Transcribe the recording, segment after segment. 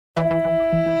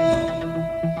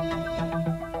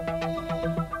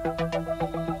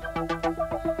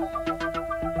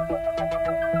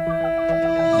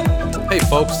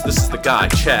folks? This is the guy,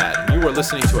 Chad, and you are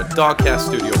listening to a Dogcast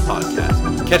Studio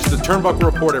podcast. Catch the Turnbuckle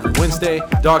Report every Wednesday,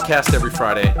 Dogcast every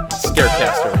Friday,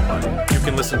 Scarecast every Monday. You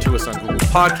can listen to us on Google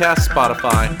Podcasts,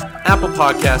 Spotify, Apple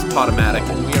Podcasts, Podomatic,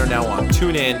 and we are now on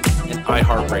TuneIn and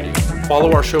iHeartRadio.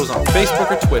 Follow our shows on Facebook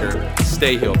or Twitter.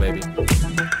 Stay healed, baby.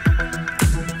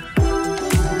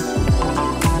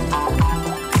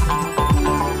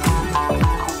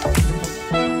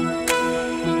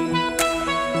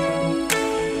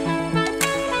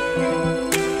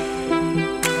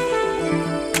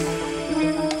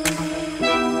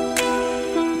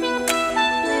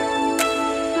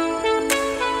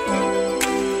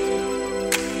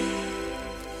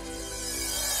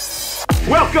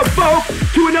 Welcome, folks,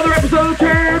 to another episode of the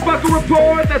Turnbuckle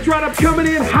Report. That's right, I'm coming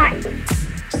in hot.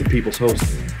 It's the people's host,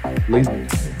 Leland.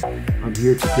 I'm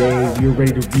here today. We're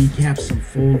ready to recap some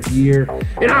full gear,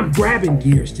 and I'm grabbing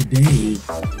gears today.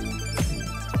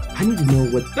 I need to know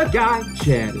what the guy,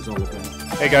 Chad, is all about.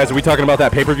 Hey, guys, are we talking about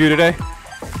that pay-per-view today?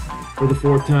 For the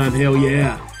fourth time, hell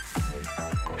yeah.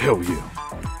 Hell yeah.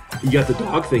 You got the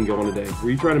dog thing going today.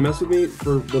 Were you trying to mess with me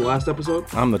for the last episode?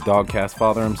 I'm the Dogcast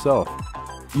father himself.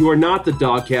 You are not the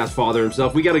Dogcast father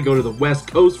himself. We got to go to the West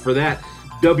Coast for that.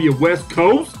 West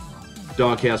Coast.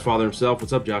 Dogcast father himself.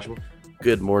 What's up, Joshua?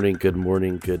 Good morning, good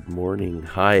morning, good morning.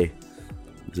 Hi,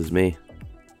 this is me.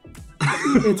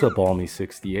 It's a balmy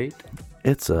 68.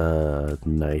 It's a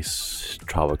nice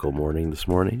tropical morning this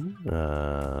morning.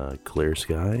 Clear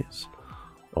skies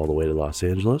all the way to Los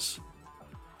Angeles.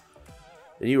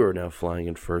 And you are now flying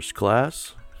in first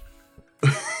class.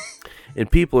 And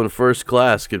people in first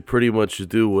class could pretty much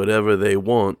do whatever they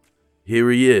want. Here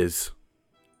he is.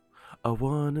 I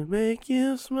want to make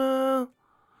you smile.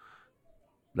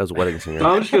 That was a wedding singer.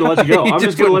 I'm just going to let you go. I'm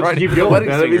just going to let you keep going.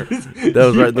 That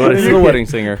was right. The wedding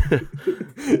singer.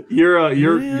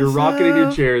 You're rocking in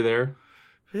your chair there.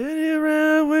 Penny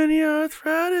around when your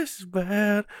arthritis is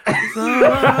bad. That's all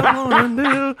I want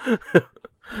to do.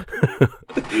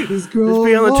 Just be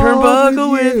on the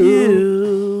turnbuckle with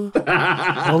you.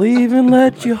 I'll even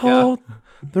let you hold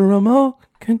the remote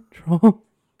control.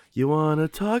 You want to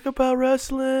talk about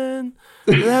wrestling?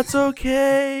 That's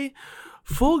okay.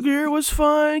 Full Gear was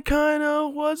fine, kinda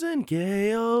wasn't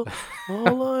gay. Oh,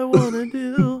 all I want to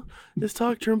do is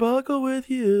talk turnbuckle with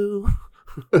you.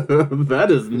 That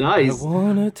is nice. I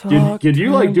wanna talk. Could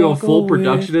you like do a full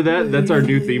production of that? That's our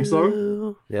new theme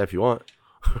song. Yeah, if you want.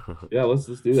 Yeah, let's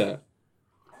do that.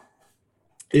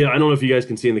 Yeah, I don't know if you guys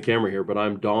can see in the camera here, but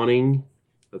I'm donning.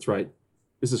 That's right.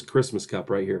 This is Christmas cup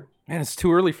right here. Man, it's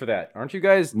too early for that. Aren't you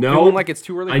guys No. feeling like it's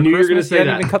too early for I knew Christmas? you were going to say You that.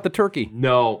 haven't even cut the turkey.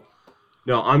 No,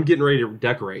 I'm getting ready to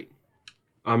decorate.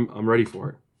 I'm ready for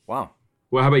it. Wow.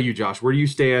 Well, how about you, Josh? Where do you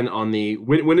stand on the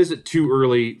when is it too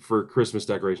early for Christmas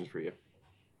decorations for you?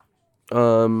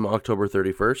 October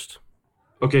 31st.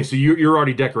 Okay, so you're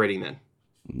already decorating then.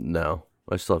 No,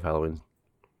 I still have Halloween.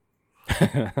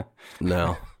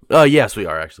 No. Oh, yes, we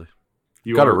are actually.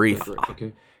 You Got a are wreath. decorating.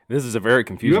 Okay. This is a very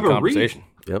confusing have a wreath? conversation.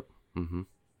 Yep. Mm-hmm.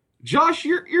 Josh,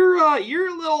 you're a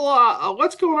little.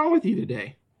 What's going on with you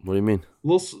today? What do you mean? A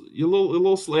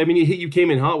little. I mean, you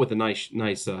came in hot with a nice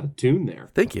tune there.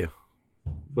 Thank you.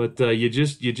 But you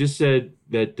just said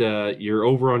that you're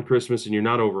over on Christmas and you're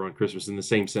not over on Christmas in the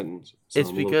same sentence. So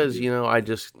It's because, I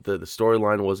just, the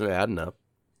storyline wasn't adding up.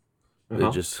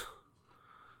 Uh-huh.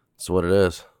 It's what it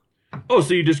is. Oh,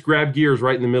 so you just grab gears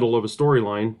right in the middle of a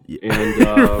storyline and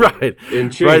Right. and Right in the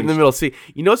changed. middle. See,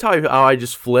 you notice how I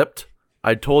just flipped?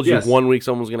 I told you Yes. 1 week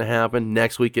something was going to happen.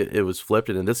 Next week it was flipped.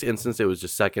 And in this instance, it was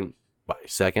just second by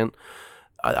second.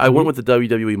 I went with the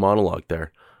WWE monologue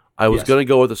there. I was Yes. going to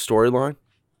go with the storyline,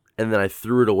 and then I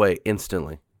threw it away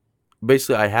instantly.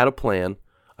 Basically, I had a plan.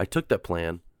 I took that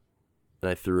plan, and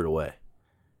I threw it away.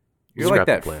 You're like Scrapped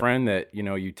the that plan. friend that,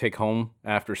 you take home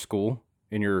after school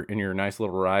in your nice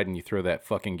little ride and you throw that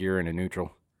fucking gear into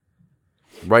neutral.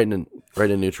 Right in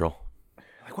neutral.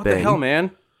 Like, what Bang. the hell,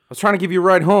 man? I was trying to give you a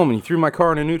ride home and you threw my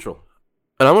car into neutral.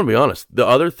 And I'm going to be honest. The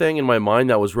other thing in my mind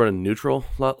that was running neutral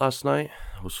last night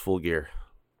was Full Gear.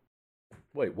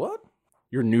 Wait, what?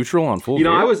 You're neutral on full You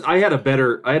know, gear? I had a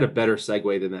better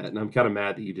segue than that, and I'm kind of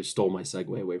mad that you just stole my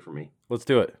segue away from me. Let's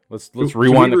do it. Let's Can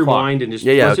rewind we the clock. rewind and just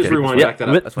Yeah, let's just okay. rewind Yeah. back that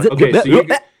up. That's fine. Okay, so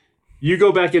you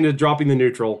go back into dropping the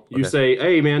neutral. You Okay. say,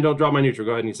 "Hey, man, don't drop my neutral."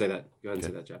 Go ahead and you say that. Go ahead and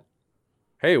say that, Chad.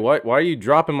 Hey, why are you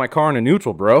dropping my car into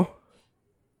neutral, bro?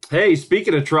 Hey,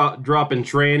 speaking of dropping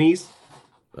trannies,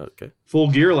 Okay.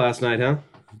 Full Gear last night, huh?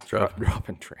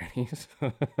 Dropping trannies.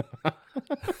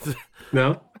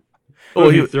 No. Oh,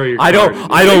 you throw your I card.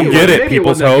 don't get it, Maybe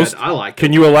people's wasn't that host. bad. I like it.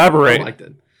 Can you elaborate? I liked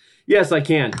it. Yes, I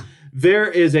can. There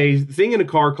is a thing in a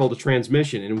car called a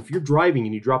transmission, and if you're driving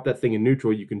and you drop that thing in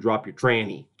neutral, you can drop your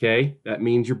tranny, okay? That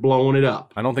means you're blowing it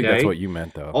up. I don't think okay? that's what you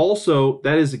meant, though. Also,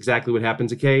 that is exactly what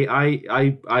happens, okay?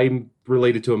 I'm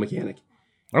related to a mechanic.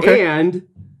 Okay. And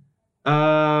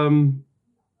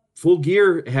Full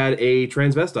Gear had a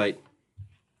transvestite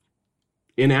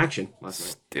in action last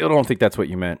night. Still don't think that's what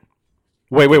you meant.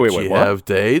 Wait. Did you What?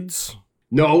 have AIDS?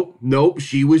 Nope.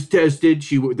 She was tested.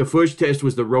 The first test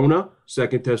was the Rona.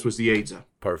 Second test was the AIDS.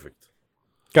 Perfect.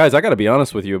 Guys, I got to be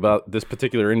honest with you about this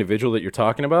particular individual that you're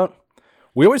talking about.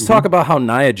 We always talk about how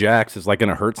Nia Jax is like going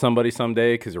to hurt somebody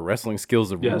someday because her wrestling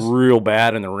skills are real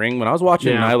bad in the ring. When I was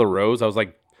watching Nyla Rose, I was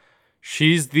like,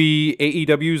 she's the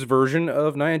AEW's version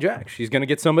of Nia Jax. She's going to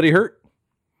get somebody hurt.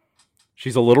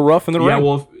 She's a little rough in the ring. Yeah,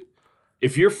 well,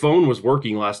 if your phone was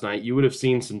working last night, you would have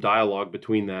seen some dialogue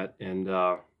between that. And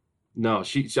no,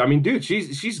 she's going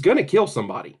to kill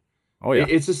somebody. Oh, yeah.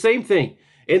 It's the same thing.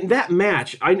 In that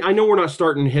match, I know we're not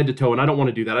starting head to toe, and I don't want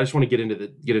to do that. I just want to get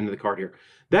into the card here.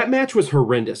 That match was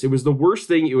horrendous. It was the worst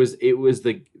thing. It was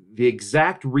the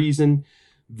exact reason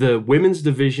the women's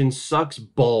division sucks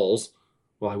balls.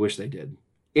 Well, I wish they did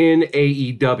in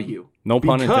AEW. No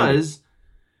pun intended. Because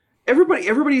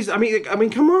everybody's. I mean,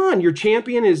 come on. Your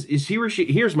champion is he or she?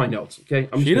 Here's my notes. Okay,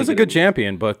 she is a good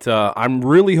champion, but I'm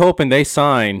really hoping they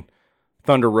sign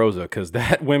Thunder Rosa because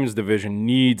that women's division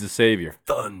needs a savior.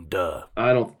 Thunder.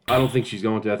 I don't think she's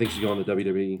going to. I think she's going to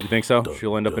WWE. You think so?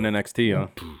 She'll end up in NXT, huh?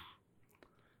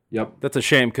 Yep. That's a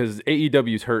shame because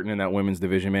AEW's hurting in that women's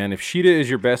division, man. If Shida is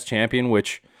your best champion,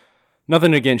 which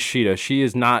nothing against Shida, she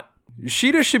is not.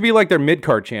 Sheeta should be like their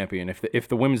mid-card champion if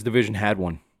the women's division had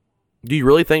one. Do you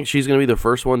really think she's going to be the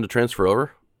first one to transfer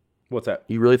over? What's that?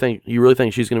 You really think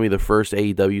she's going to be the first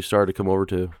AEW star to come over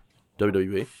to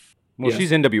WWE? Well, yes.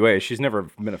 She's NWA. She's never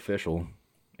been official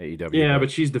AEW. Yeah, but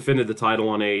she's defended the title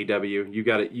on AEW. You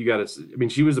got it. I mean,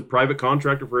 she was a private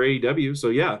contractor for AEW, so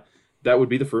yeah, that would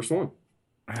be the first one.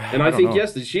 And I think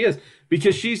yes, that she is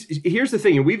because here's the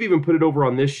thing, and we've even put it over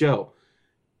on this show.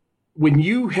 When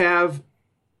you have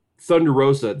Thunder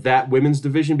Rosa, that women's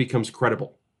division becomes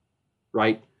credible,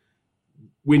 right?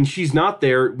 When she's not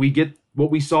there, we get what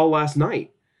we saw last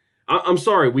night. I'm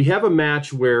sorry, we have a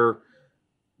match where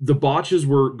the botches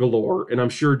were galore, and I'm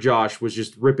sure Josh was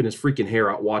just ripping his freaking hair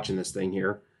out watching this thing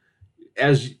here.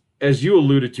 As you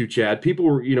alluded to, Chad, people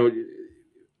were,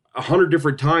 100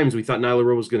 different times we thought Nyla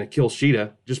Rose was going to kill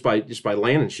Shida just by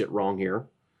landing shit wrong here.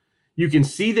 You can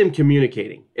see them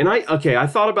communicating. And I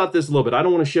thought about this a little bit. I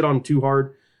don't want to shit on them too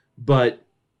hard, but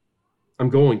I'm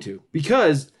going to.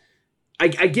 Because I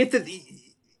get that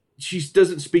she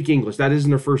doesn't speak English. That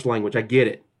isn't her first language. I get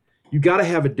it. You got to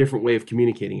have a different way of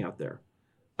communicating out there.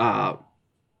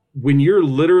 When you're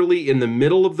literally in the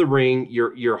middle of the ring,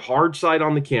 you're hard side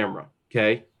on the camera,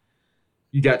 okay?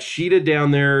 You got Shida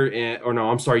down there, you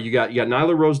got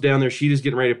Nyla Rose down there. Shida's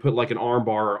getting ready to put like an arm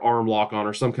bar or arm lock on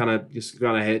her, some kind of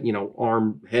head,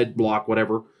 arm head block,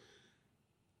 whatever.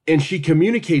 And she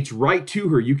communicates right to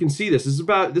her. You can see this. This is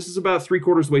about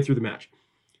 3/4 of the way through the match.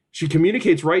 She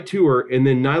communicates right to her, and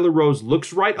then Nyla Rose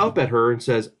looks right up at her and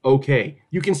says, "Okay."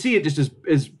 You can see it just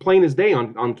as plain as day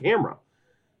on camera.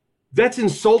 That's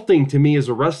insulting to me as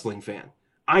a wrestling fan.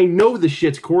 I know the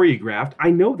shit's choreographed. I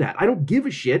know that. I don't give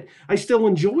a shit. I still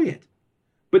enjoy it.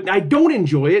 But I don't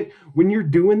enjoy it when you're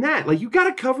doing that. Like, you got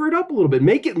to cover it up a little bit.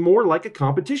 Make it more like a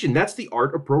competition. That's the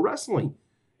art of pro wrestling.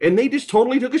 And they just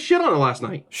totally took a shit on it last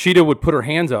night. Shida would put her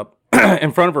hands up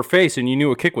in front of her face, and you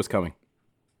knew a kick was coming.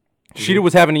 Mm-hmm. Shida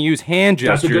was having to use hand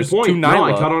gestures to Nyla no,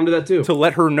 I caught on to that too. To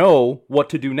let her know what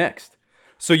to do next.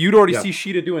 So you'd already see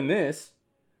Shida doing this.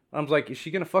 I was like, is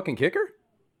she going to fucking kick her?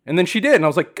 And then she did. And I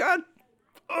was like, God,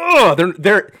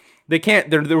 they can't.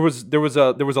 There was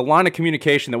a line of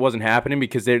communication that wasn't happening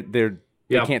because they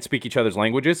can't speak each other's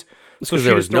languages. So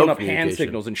she was throwing up hand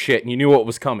signals and shit, and you knew what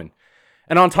was coming.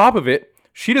 And on top of it,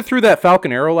 Shida threw that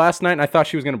Falcon Arrow last night, and I thought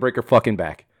she was going to break her fucking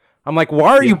back. I'm like,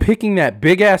 why are you picking that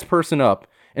big ass person up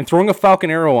and throwing a Falcon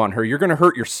Arrow on her? You're going to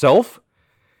hurt yourself.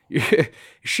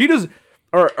 Nyla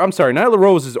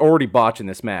Rose is already botching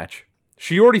this match.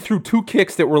 She already threw 2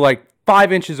 kicks that were like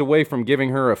 5 inches away from giving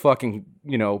her a fucking,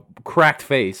 cracked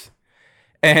face.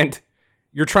 And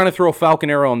you're trying to throw a Falcon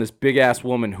Arrow on this big-ass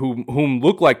woman whom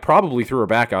looked like probably threw her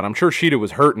back out. I'm sure Shida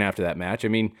was hurting after that match. I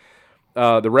mean,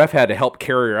 the ref had to help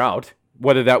carry her out,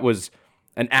 whether that was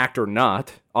an act or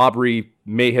not. Aubrey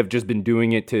may have just been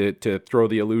doing it to throw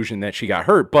the illusion that she got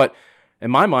hurt. But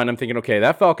in my mind, I'm thinking, okay,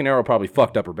 that Falcon Arrow probably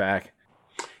fucked up her back.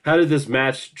 How did this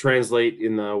match translate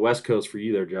in the West Coast for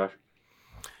you there, Josh?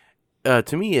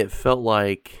 To me, it felt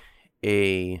like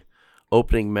a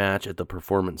opening match at the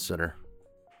Performance Center.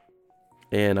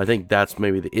 And I think that's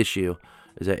maybe the issue,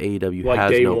 is that AEW like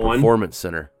has no performance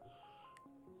center.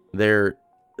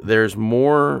 There's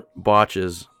more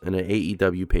botches in an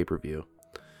AEW pay-per-view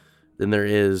than there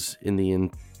is in the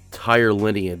entire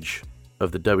lineage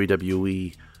of the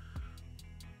WWE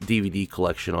DVD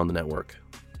collection on the network.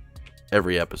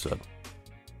 Every episode.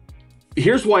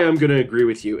 Here's why I'm going to agree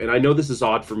with you, and I know this is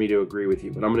odd for me to agree with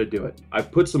you, but I'm going to do it.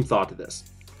 I've put some thought to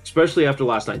this, especially after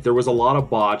last night. There was a lot of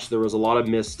botch. There was a lot of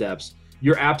missteps.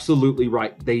 You're absolutely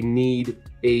right. They need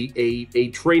a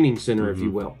training center, if you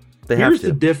will. Here's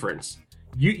the difference.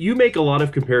 You make a lot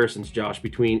of comparisons, Josh,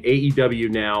 between AEW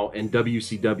now and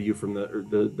WCW from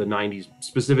the 90s,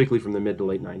 specifically from the mid to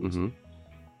late 90s. Mm-hmm.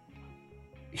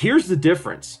 Here's the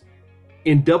difference.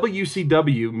 In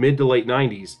WCW mid to late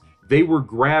 90s, they were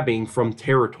grabbing from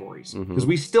territories because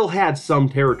we still had some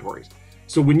territories.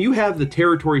 So when you have the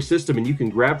territory system and you can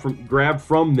grab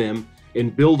from them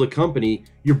and build a company,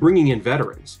 you're bringing in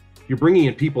veterans. You're bringing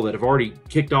in people that have already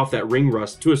kicked off that ring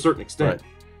rust to a certain extent.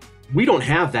 Right. We don't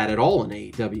have that at all in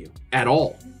AEW, at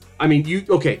all. I mean,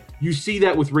 you see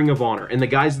that with Ring of Honor and the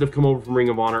guys that have come over from Ring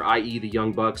of Honor, i.e. the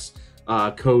Young Bucks,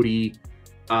 Cody,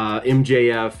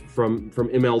 MJF from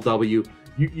MLW.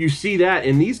 You see that,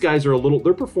 and these guys are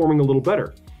they're performing a little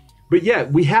better. But yeah,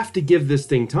 we have to give this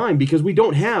thing time because we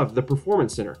don't have the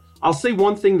performance center. I'll say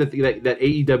one thing that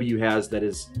AEW has that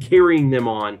is carrying them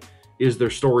on is their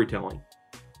storytelling.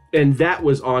 And that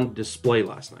was on display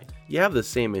last night. You have the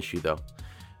same issue, though.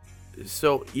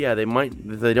 So, yeah,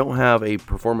 they don't have a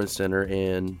performance center,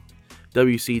 and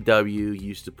WCW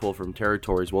used to pull from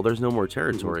territories. Well, there's no more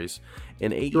territories.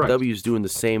 And AEW is doing the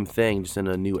same thing, just in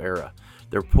a new era.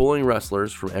 They're pulling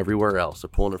wrestlers from everywhere else. They're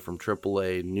pulling it from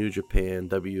AAA, New Japan,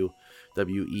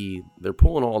 WWE. They're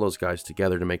pulling all those guys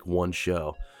together to make one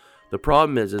show. The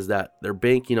problem is that they're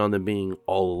banking on them being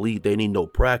all elite. They need no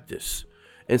practice.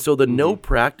 And so the no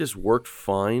practice worked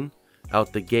fine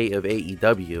out the gate of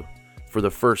AEW. For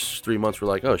the first 3 months, we're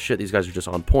like, oh shit, these guys are just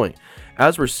on point.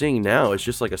 As we're seeing now, it's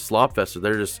just like a slop fest. So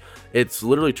it's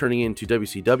literally turning into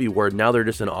WCW, where now they're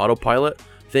just an autopilot,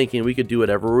 thinking we could do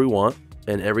whatever we want,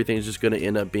 and everything's just going to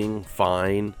end up being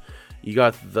fine. You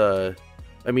got it's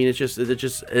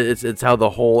how the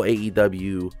whole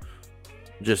AEW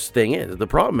just thing is. The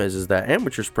problem is that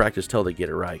amateurs practice till they get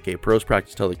it right. Okay, pros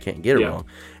practice till they can't get it wrong,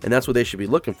 and that's what they should be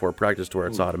looking for. Practice to where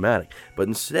it's automatic, but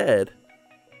instead,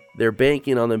 they're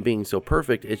banking on them being so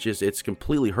perfect. It's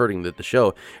completely hurting the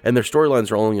show. And their storylines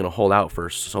are only going to hold out for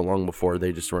so long before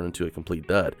they just run into a complete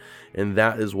dud. And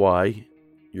that is why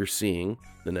you're seeing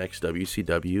the next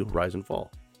WCW rise and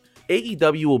fall.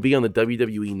 AEW will be on the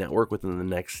WWE network within the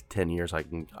next 10 years. I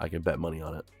can bet money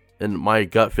on it. And my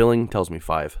gut feeling tells me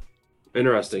 5.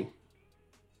 Interesting.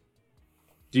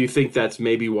 Do you think that's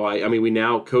maybe why? I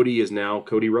mean, Cody is now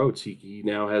Cody Rhodes. He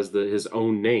now has his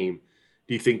own name.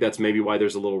 Do you think that's maybe why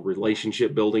there's a little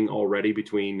relationship building already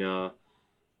between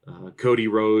Cody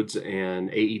Rhodes and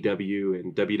AEW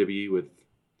and WWE with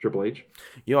Triple H?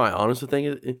 I honestly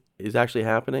think it is actually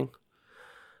happening.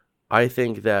 I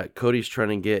think that Cody's trying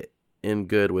to get in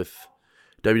good with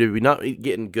WWE, not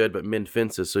getting good, but mend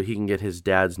fences so he can get his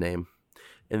dad's name.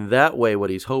 And that way, what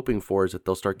he's hoping for is that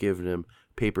they'll start giving him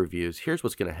pay-per-views. Here's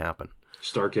what's going to happen.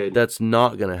 Starrcade. That's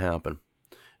not going to happen.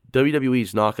 WWE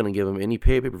is not going to give him any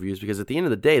pay-per-views because at the end of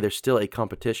the day, there's still a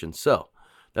competition. So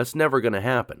that's never going to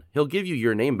happen. He'll give you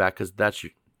your name back because that's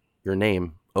your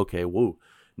name. Okay, woo.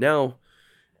 Now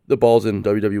the ball's in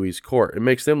WWE's court. It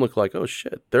makes them look like, oh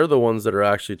shit, they're the ones that are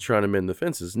actually trying to mend the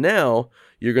fences. Now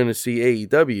you're going to see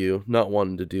AEW not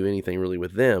wanting to do anything really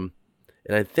with them.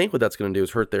 And I think what that's going to do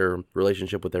is hurt their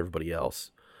relationship with everybody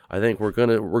else. I think we're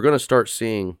gonna start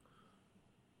seeing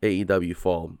AEW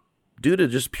fall due to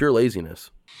just pure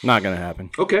laziness. Not going to happen.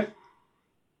 Okay.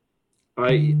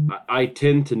 I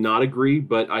tend to not agree,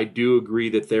 but I do agree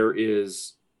that there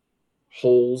is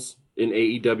holes in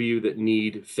AEW that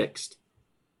need fixed.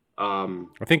 I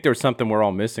think there's something we're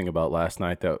all missing about last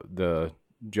night that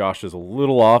Josh is a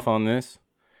little off on this.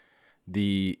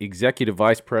 The executive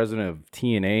vice president of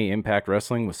TNA Impact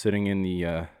Wrestling was sitting in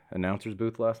the announcer's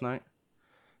booth last night.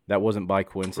 That wasn't by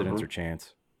coincidence or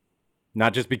chance.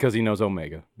 Not just because he knows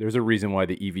Omega. There's a reason why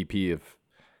the EVP of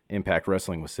Impact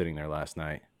Wrestling was sitting there last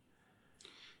night.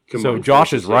 So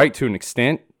Josh is right to an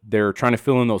extent. They're trying to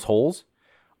fill in those holes.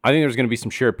 I think there's going to be some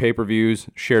shared pay-per-views,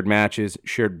 shared matches,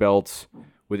 shared belts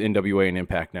with NWA and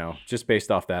Impact now, just based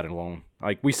off that alone.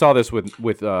 Like we saw this with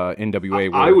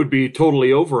NWA. I would be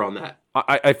totally over on that.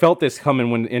 I felt this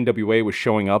coming when NWA was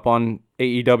showing up on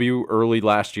AEW early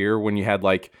last year when you had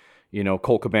You know,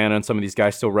 Colt Cabana and some of these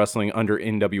guys still wrestling under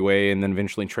NWA and then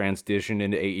eventually transitioned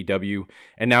into AEW.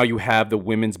 And now you have the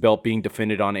women's belt being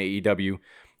defended on AEW.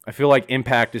 I feel like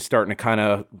Impact is starting to kind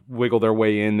of wiggle their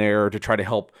way in there to try to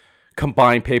help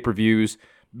combine pay-per-views.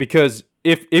 Because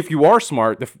if you are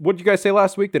smart, what did you guys say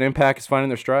last week? That Impact is finding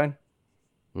their stride?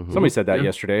 Mm-hmm. Somebody said that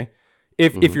yesterday.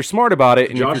 If you're smart about it,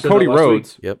 and Josh if you're Cody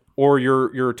Rhodes Yep. or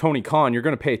you're Tony Khan, you're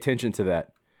going to pay attention to that.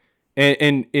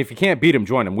 And if you can't beat him,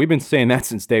 join him. We've been saying that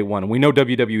since day one. And we know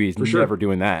WWE is never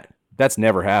doing that. That's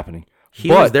never happening. He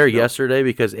was there yesterday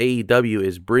because AEW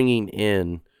is bringing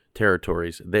in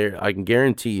territories. There, I can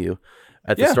guarantee you,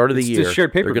 at the start of the year,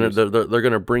 they're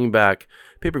gonna bring back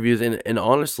pay-per-views. And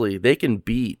honestly, they can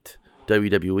beat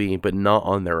WWE, but not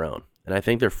on their own. And I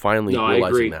think they're finally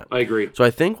realizing that. I agree. So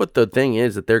I think what the thing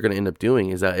is that they're going to end up doing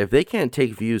is that if they can't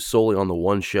take views solely on the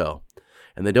one show,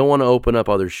 and they don't want to open up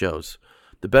other shows,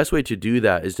 the best way to do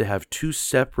that is to have two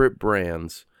separate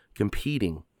brands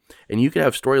competing. And you can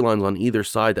have storylines on either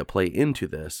side that play into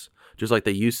this, just like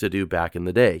they used to do back in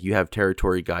the day. You have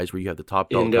territory guys where you have the top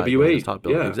belt NWA, top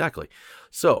belt. Exactly.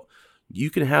 So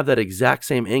you can have that exact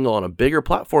same angle on a bigger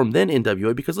platform than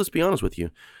NWA, because let's be honest with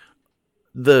you,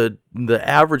 the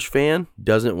average fan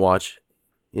doesn't watch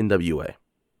NWA.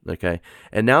 Okay.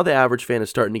 And now the average fan is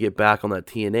starting to get back on that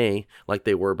TNA like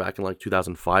they were back in like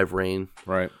 2005 reign.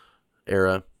 Right.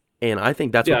 Era, and I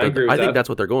think that's what that's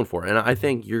what they're going for, and I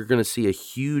think you're going to see a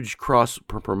huge cross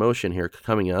promotion here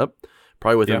coming up,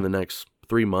 probably within the next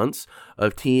 3 months,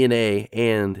 of TNA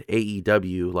and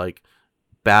AEW like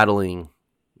battling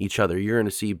each other. You're going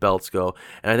to see belts go,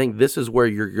 and I think this is where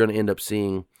you're going to end up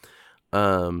seeing,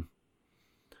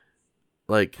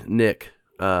 like Nick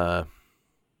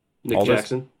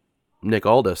Jackson, Nick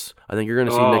Aldis. I think you're going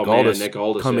to see Nick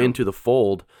Aldis come into the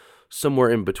fold somewhere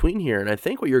in between here, and I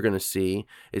think what you're going to see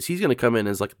is he's going to come in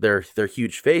as like their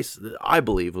huge face. I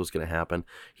believe was going to happen.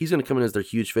 He's going to come in as their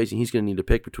huge face, and he's going to need to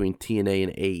pick between TNA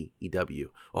and AEW.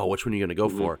 Oh, which one are you going to go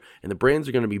for? And the brands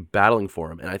are going to be battling for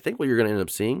him. And I think what you're going to end up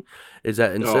seeing is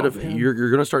that instead of you're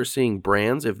going to start seeing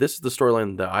brands. If this is the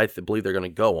storyline that I believe they're going to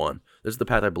go on, this is the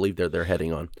path I believe they're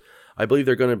heading on. I believe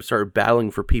they're going to start battling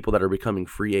for people that are becoming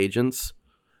free agents.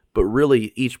 But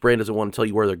really, each brand doesn't want to tell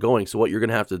you where they're going. So what you're going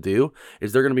to have to do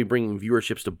is they're going to be bringing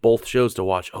viewerships to both shows to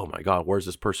watch, oh my God, where's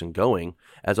this person going?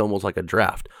 As almost like a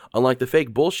draft. Unlike the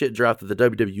fake bullshit draft that the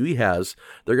WWE has,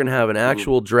 they're going to have an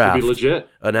actual draft. Legit.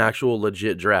 An actual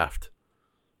legit draft.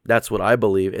 That's what I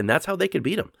believe. And that's how they could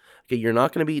beat them. Okay, you're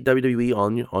not going to beat WWE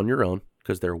on your own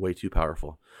because they're way too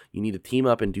powerful. You need to team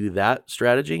up and do that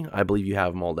strategy. I believe you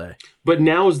have them all day. But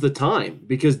now is the time,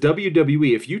 because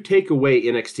WWE, if you take away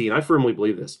NXT, and I firmly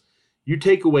believe this, you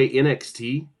take away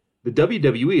NXT, the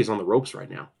WWE is on the ropes right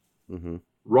now. Mm-hmm.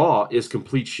 Raw is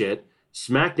complete shit.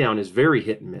 SmackDown is very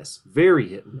hit and miss. Very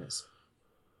hit and miss.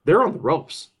 They're on the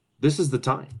ropes. This is the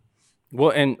time.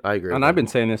 Well, and I agree. And I've been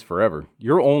saying this forever.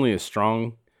 You're only as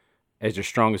strong as your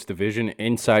strongest division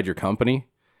inside your company.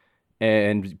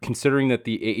 And considering that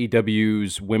the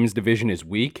AEW's women's division is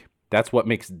weak, that's what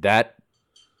makes that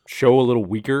show a little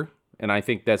weaker. And I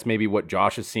think that's maybe what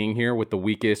Josh is seeing here with the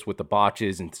weakest, with the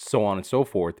botches, and so on and so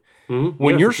forth. Mm-hmm.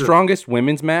 When your strongest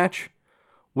women's match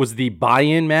was the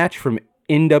buy-in match from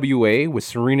NWA with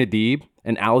Serena Deeb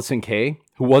and Allison Kay,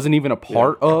 who wasn't even a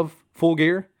part of Full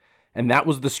Gear, and that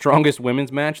was the strongest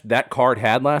women's match that card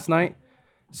had last night,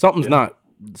 something's not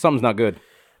good.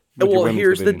 Well,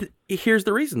 here's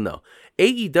the reason though.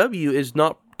 AEW is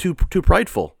not too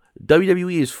prideful.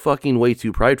 WWE is fucking way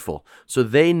too prideful. So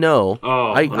they know.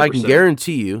 I can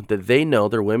guarantee you that they know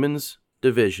their women's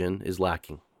division is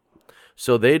lacking.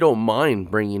 So they don't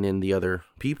mind bringing in the other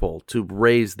people to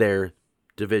raise their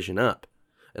division up.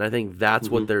 And I think that's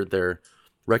what they're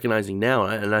recognizing now.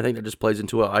 And I think that just plays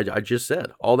into what I just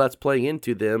said. All that's playing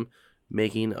into them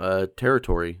making a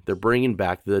territory. They're bringing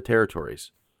back the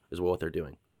territories is what they're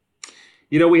doing.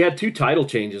 You know, we had 2 title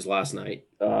changes last night.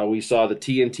 We saw the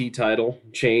TNT title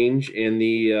change and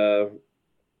the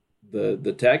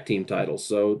tag team title.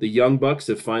 So the Young Bucks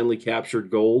have finally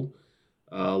captured gold.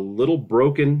 A little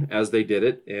broken as they did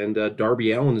it, and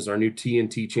Darby Allin is our new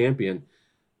TNT champion.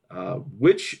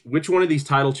 Which one of these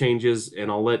title changes? And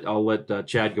I'll let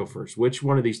Chad go first. Which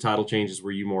one of these title changes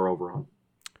were you more over on?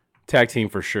 Tag team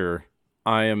for sure.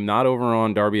 I am not over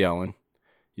on Darby Allin.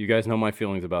 You guys know my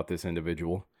feelings about this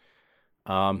individual.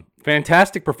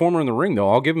 Fantastic performer in the ring, though.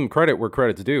 I'll give him credit where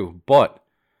credit's due. But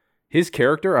his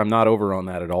character, I'm not over on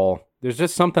that at all. There's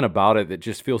just something about it that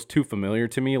just feels too familiar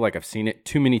to me, like I've seen it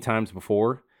too many times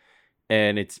before,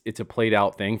 and it's a played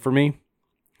out thing for me.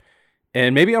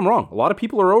 And maybe I'm wrong. A lot of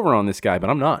people are over on this guy,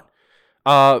 but I'm not.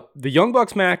 The Young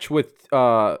Bucks match with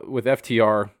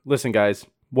FTR. Listen, guys,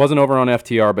 Wasn't over on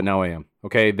FTR, but now I am.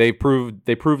 Okay, they proved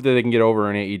that they can get over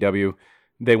in AEW.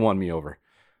 They won me over.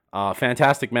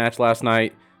 Fantastic match last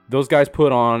night. Those guys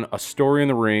put on a story in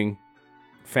the ring.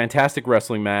 Fantastic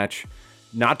wrestling match.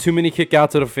 Not too many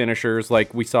kickouts of the finishers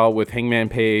like we saw with Hangman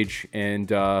Page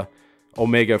and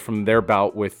Omega from their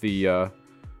bout with the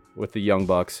Young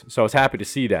Bucks. So I was happy to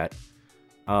see that.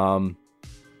 Gosh,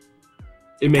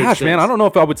 man, I don't know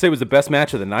if I would say it was the best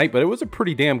match of the night, but it was a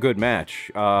pretty damn good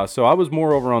match. So I was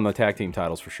more over on the tag team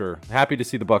titles for sure. Happy to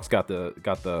see the Bucks got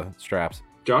the straps.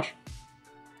 Josh?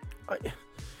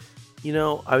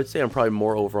 I would say I'm probably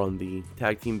more over on the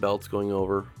tag team belts going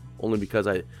over, only because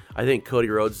I think Cody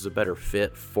Rhodes is a better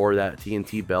fit for that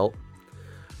TNT belt.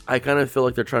 I kind of feel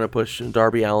like they're trying to push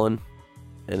Darby Allin,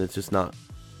 and it's just not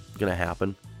going to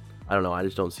happen. I don't know. I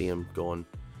just don't see him going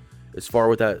as far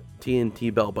with that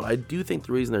TNT belt, but I do think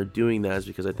the reason they're doing that is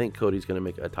because I think Cody's going to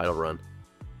make a title run.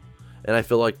 And I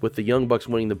feel like with the Young Bucks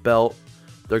winning the belt,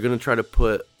 they're going to try to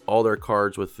put all their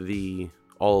cards with the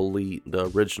All Elite, the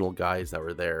original guys that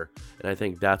were there. And I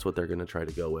think that's what they're going to try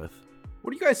to go with.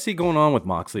 What do you guys see going on with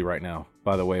Moxley right now,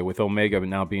 by the way, with Omega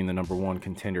now being the number one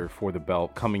contender for the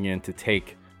belt, coming in to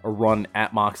take a run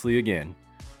at Moxley again?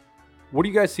 What do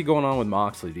you guys see going on with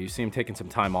Moxley? Do you see him taking some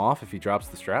time off if he drops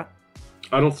the strap?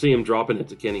 I don't see him dropping it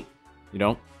to Kenny. You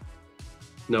don't?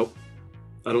 Nope.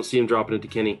 I don't see him dropping it to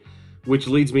Kenny, which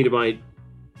leads me to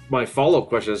my follow-up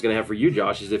question I was going to have for you,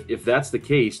 Josh, is if that's the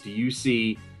case,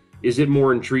 is it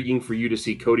more intriguing for you to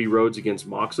see Cody Rhodes against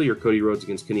Moxley or Cody Rhodes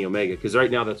against Kenny Omega? Because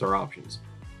right now that's our options.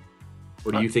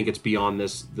 Or do you think it's beyond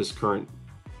this current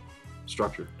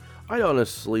structure? I'd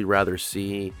honestly rather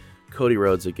see Cody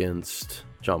Rhodes against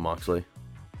Jon Moxley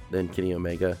than Kenny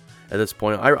Omega at this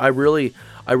point. I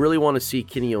really want to see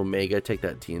Kenny Omega take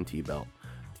that TNT belt.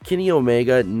 Kenny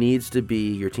Omega needs to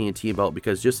be your TNT belt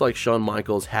because just like Shawn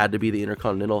Michaels had to be the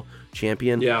Intercontinental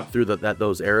Champion through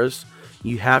those eras,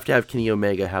 you have to have Kenny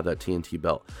Omega have that TNT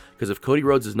belt. Because if Cody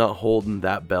Rhodes is not holding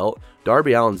that belt,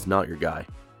 Darby Allin's not your guy.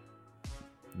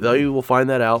 Though you will find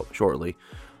that out shortly,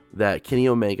 that Kenny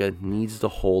Omega needs to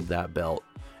hold that belt.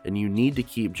 And you need to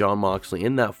keep Jon Moxley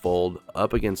in that fold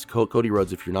up against Cody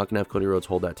Rhodes if you're not going to have Cody Rhodes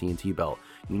hold that TNT belt.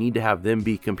 You need to have them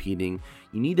be competing.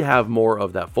 You need to have more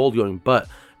of that fold going. But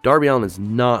Darby Allin is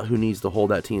not who needs to hold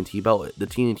that TNT belt. The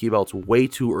TNT belt's way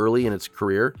too early in its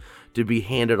career to be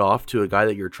handed off to a guy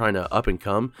that you're trying to up and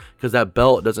come because that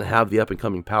belt doesn't have the up and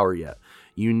coming power yet.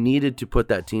 You needed to put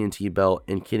that TNT belt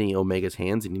in Kenny Omega's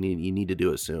hands, and you need to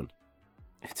do it soon.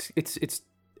 It's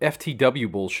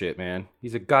FTW bullshit, man.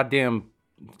 He's a goddamn,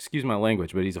 excuse my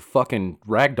language, but he's a fucking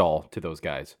ragdoll to those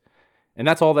guys. And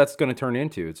that's all that's going to turn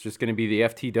into. It's just going to be the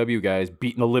FTW guys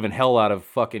beating the living hell out of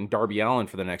fucking Darby Allin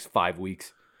for the next 5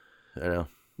 weeks. I know.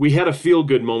 We had a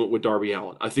feel-good moment with Darby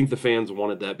Allin. I think the fans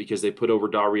wanted that because they put over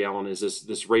Darby Allin as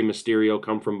this Rey Mysterio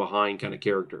come-from-behind kind of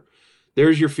character.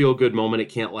 There's your feel-good moment. It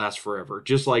can't last forever.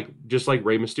 Just like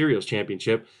Rey Mysterio's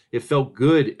championship, it felt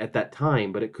good at that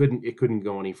time, but it couldn't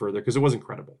go any further because it wasn't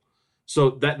credible.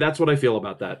 So that's what I feel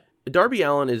about that. Darby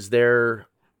Allin is their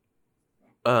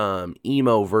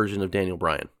emo version of Daniel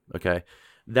Bryan. Okay,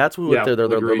 that's what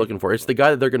they're looking for. It's the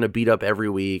guy that they're going to beat up every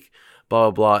week.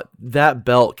 Blah blah blah. That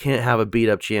belt can't have a beat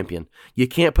up champion. You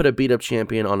can't put a beat up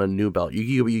champion on a new belt.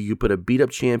 You put a beat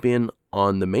up champion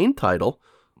on the main title,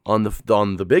 on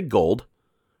the big gold.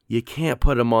 You can't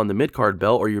put him on the mid card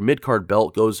belt, or your mid card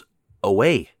belt goes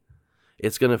away.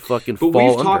 It's gonna fucking fall under.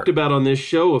 But we've talked about on this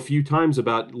show a few times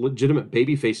about legitimate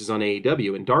baby faces on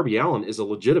AEW, and Darby Allin is a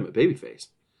legitimate babyface.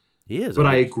 He is. But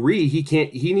I agree,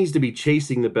 he needs to be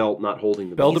chasing the belt, not holding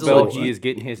the belt. Belt to belt, he is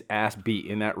getting his ass beat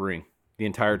in that ring the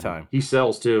entire time. He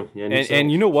sells too. Yeah,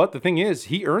 and you know what? The thing is,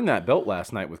 he earned that belt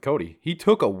last night with Cody. He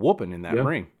took a whooping in that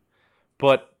ring.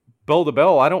 But bell to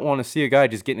bell, I don't want to see a guy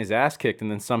just getting his ass kicked and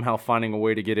then somehow finding a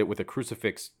way to get it with a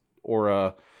crucifix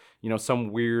or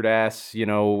some weird ass,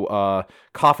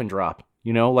 coffin drop.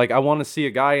 Like I want to see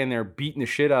a guy in there beating the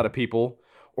shit out of people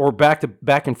or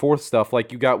back and forth stuff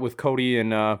like you got with Cody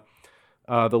and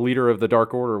the leader of the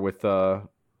Dark Order with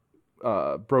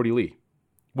Brody Lee,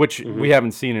 which we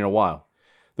haven't seen in a while.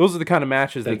 Those are the kind of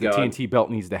matches that the TNT belt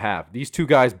needs to have. These two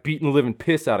guys beating the living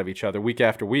piss out of each other week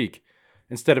after week,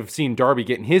 instead of seeing Darby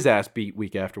getting his ass beat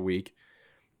week after week.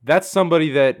 That's somebody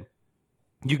that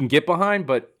you can get behind,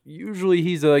 but usually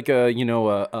he's like a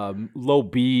low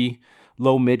B,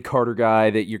 low mid Carter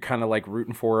guy that you're kind of like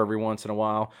rooting for every once in a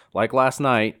while. Like last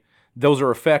night, those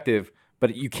are effective,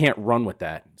 but you can't run with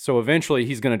that. So eventually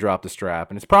he's going to drop the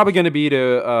strap, and it's probably going to be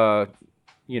to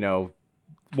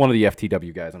one of the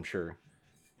FTW guys, I'm sure.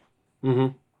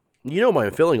 Mm-hmm. My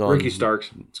feeling on Ricky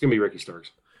Starks. It's going to be Ricky Starks.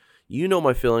 You know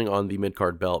my feeling on the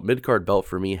mid-card belt. Mid-card belt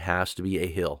for me has to be a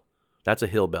heel. That's a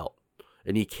heel belt.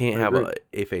 And you can't have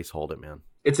a face hold it, man.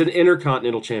 It's an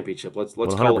Intercontinental Championship. Let's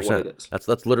call it what it is.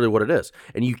 That's literally what it is.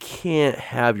 And you can't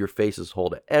have your faces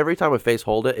hold it. Every time a face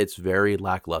hold it, it's very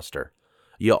lackluster.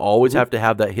 You always have to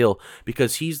have that heel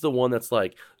because he's the one that's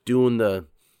like doing the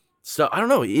stuff. I don't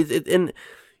know. And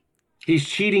he's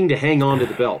cheating to hang on to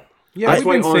the belt. Yeah, I've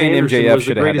been saying MJF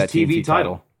should have had that TNT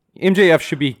title. MJF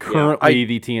should be currently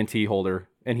the TNT holder,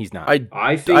 and he's not.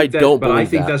 I think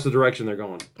that's the direction they're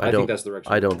going. I think that's the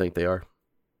direction. I don't think they are.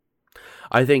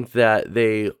 I think that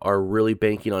they are really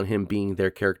banking on him being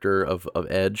their character of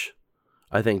Edge.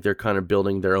 I think they're kind of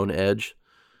building their own Edge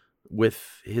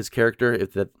with his character,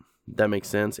 if that makes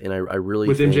sense. And I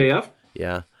really think, MJF,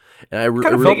 yeah. And I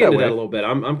really into that a little bit.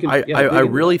 I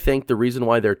really think the reason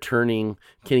why they're turning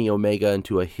Kenny Omega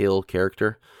into a heel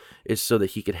character is so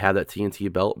that he could have that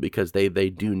TNT belt because they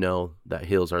do know that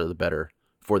heels are the better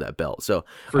for that belt. So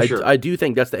I do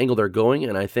think that's the angle they're going,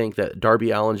 and I think that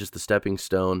Darby Allin's just the stepping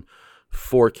stone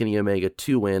for Kenny Omega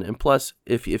to win. And plus,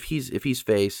 if he's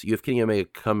face, you have Kenny Omega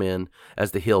come in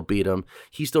as the heel, beat him.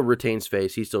 He still retains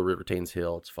face. He still retains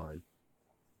heel. It's fine.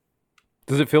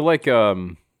 Does it feel like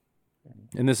and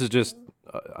this is just,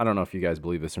 I don't know if you guys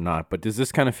believe this or not, but does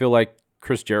this kind of feel like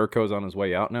Chris Jericho's on his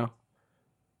way out now?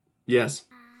 Yes.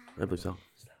 I believe so.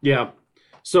 Yeah.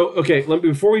 So, okay,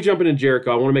 before we jump into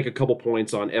Jericho, I want to make a couple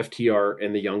points on FTR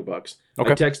and the Young Bucks.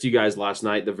 Okay. I texted you guys last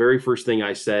night. The very first thing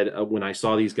I said when I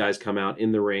saw these guys come out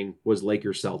in the ring was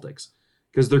Lakers Celtics.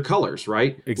 Because they're colors,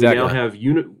 right? Exactly. We now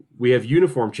have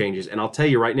uniform changes. And I'll tell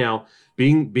you right now,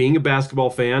 being a basketball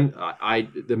fan,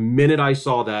 the minute I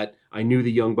saw that, I knew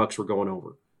the Young Bucks were going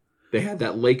over. They had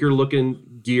that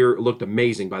Laker-looking gear. It looked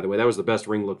amazing, by the way. That was the best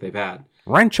ring look they've had.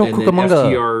 Rancho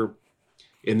Cucamonga.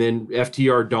 And then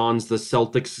FTR dons the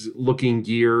Celtics-looking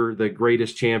gear, the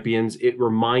greatest champions. It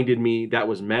reminded me that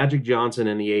was Magic Johnson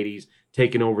in the 80s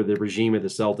taking over the regime of the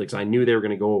Celtics. I knew they were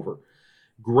going to go over.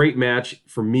 Great match.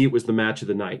 For me, it was the match of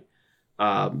the night.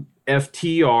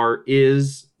 FTR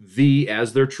is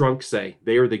as their trunks say,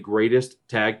 they are the greatest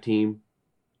tag team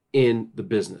in the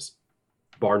business,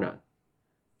 bar none,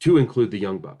 to include the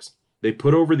Young Bucks. They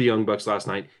put over the Young Bucks last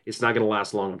night. It's not going to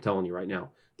last long, I'm telling you right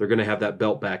now. They're going to have that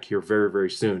belt back here very, very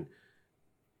soon.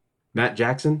 Matt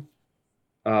Jackson,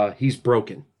 he's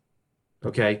broken.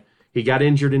 Okay? He got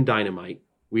injured in Dynamite.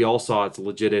 We all saw it's a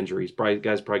legit injury.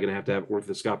 Guy's probably going to have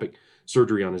orthoscopic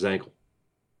surgery on his ankle.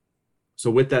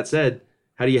 So with that said,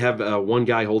 how do you have one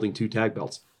guy holding two tag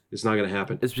belts? It's not going to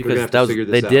happen. It's because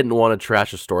they didn't want to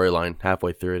trash a storyline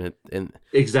halfway through it.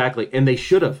 Exactly. And they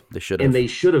should have.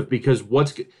 Because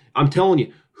I'm telling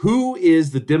you, who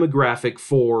is the demographic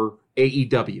for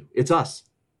AEW? It's us.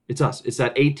 It's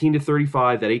that 18 to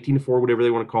 35, that 18 to 4, whatever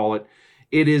they want to call it.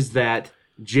 It is that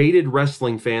jaded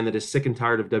wrestling fan that is sick and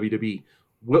tired of WWE.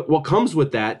 What comes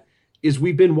with that is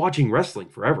we've been watching wrestling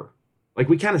forever. Like,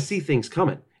 we kind of see things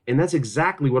coming. And that's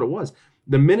exactly what it was.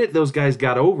 The minute those guys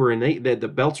got over and the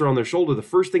belts are on their shoulder, the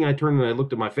first thing I turned and I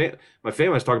looked at my family, I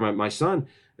was talking about my son.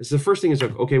 It's the first thing is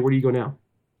like, okay, where do you go now?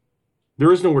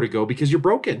 There is nowhere to go because you're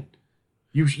broken.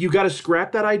 You got to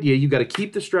scrap that idea. You got to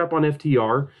keep the strap on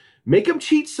FTR, make them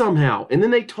cheat somehow, and then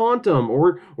they taunt them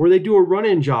or they do a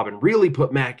run-in job and really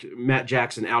put Matt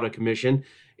Jackson out of commission.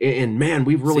 And man,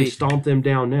 we've really stomped them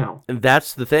down now. And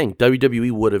that's the thing.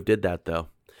 WWE would have did that though.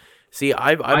 See,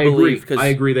 I believe I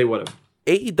agree they would have.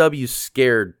 AEW's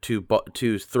scared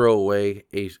to throw away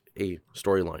a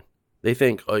storyline. They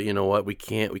think, oh, you know what, we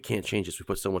can't change this. We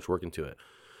put so much work into it.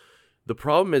 The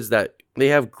problem is that they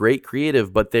have great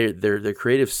creative, but they're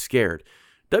creative scared.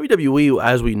 WWE,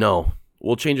 as we know,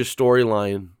 will change a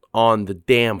storyline on the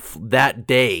that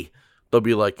day. They'll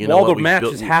be like, while the match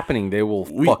is happening, they will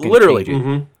fucking literally change it.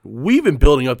 Mm-hmm. We've been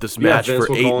building up this match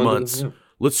for 8 months.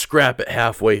 Let's scrap it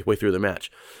halfway through the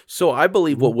match. So I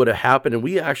believe what would have happened, and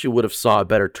we actually would have saw a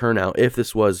better turnout if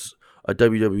this was a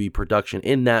WWE production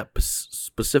in that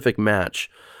specific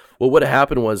match. What would have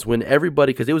happened was when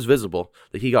everybody, because it was visible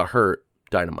that he got hurt,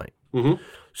 Dynamite. Mm-hmm.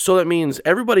 So that means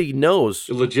everybody knows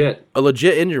a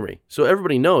legit injury. So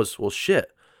everybody knows, well,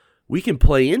 shit, we can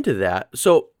play into that.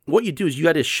 So what you do is you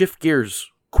got to shift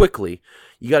gears quickly.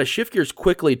 You got to shift gears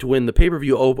quickly to when the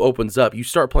pay-per-view opens up. You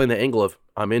start playing the angle of,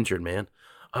 I'm injured, man.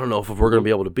 I don't know if we're going to be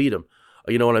able to beat him.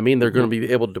 You know what I mean? They're going to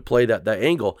be able to play that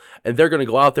angle, and they're going to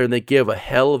go out there and they give a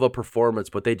hell of a performance,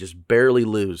 but they just barely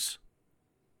lose.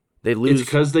 They lose. It's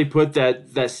because they put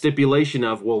that stipulation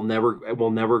of we'll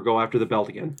never go after the belt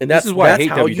again. And this is why I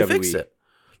hate WWE. You fix it.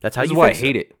 That's how you fix it. This is why I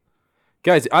hate it.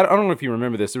 Guys, I don't know if you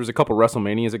remember this. There was a couple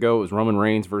WrestleManias ago. It was Roman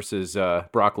Reigns versus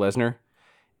Brock Lesnar.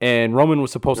 And Roman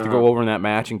was supposed to go over in that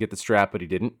match and get the strap, but he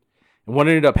didn't. And what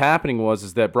ended up happening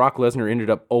was that Brock Lesnar ended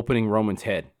up opening Roman's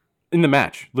head in the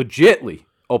match, legitly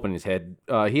opening his head.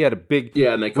 He had a big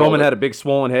Roman had a big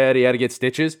swollen head. He had to get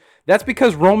stitches. That's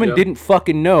because Roman didn't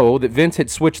fucking know that Vince had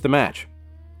switched the match,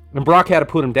 and Brock had to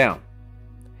put him down.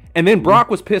 And then Brock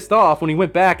was pissed off when he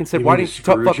went back and said, "Why didn't you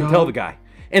fucking tell the guy?"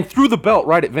 And threw the belt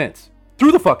right at Vince,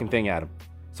 threw the fucking thing at him.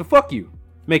 So fuck you,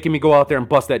 making me go out there and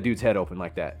bust that dude's head open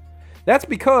like that. That's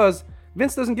because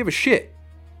Vince doesn't give a shit.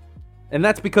 And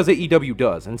that's because AEW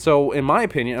does. And so, in my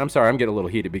opinion, I'm sorry, I'm getting a little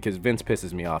heated because Vince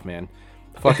pisses me off, man.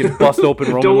 Fucking bust open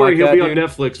Roman. Don't worry, like he'll that, be on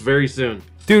Netflix very soon.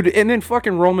 Dude, and then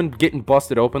fucking Roman getting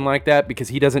busted open like that because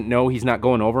he doesn't know he's not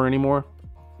going over anymore.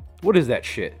 What is that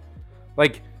shit?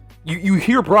 Like, you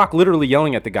hear Brock literally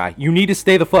yelling at the guy, "You need to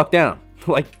stay the fuck down."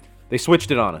 Like, they switched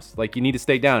it on us. Like, you need to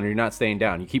stay down or you're not staying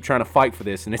down. You keep trying to fight for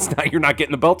this and it's not, you're not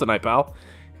getting the belt tonight, pal.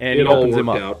 And it he opens him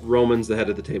up. Out. Roman's the head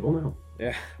of the table now.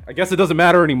 Yeah, I guess it doesn't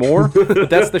matter anymore, but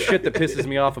that's the shit that pisses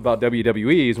me off about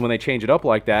WWE is when they change it up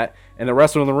like that and the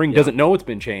wrestler in the ring doesn't know it's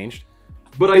been changed.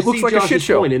 But I see like Josh's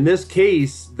point. In this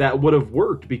case, that would have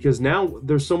worked because now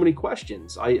there's so many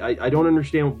questions. I don't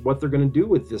understand what they're going to do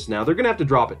with this now. They're going to have to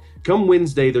drop it. Come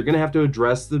Wednesday, they're going to have to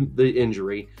address the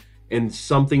injury, and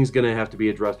something's going to have to be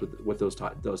addressed with those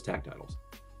tag titles.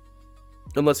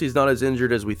 Unless he's not as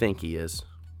injured as we think he is.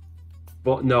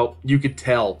 Well, no, you could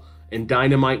tell. And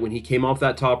Dynamite, when he came off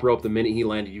that top rope, the minute he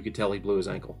landed, you could tell he blew his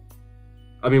ankle.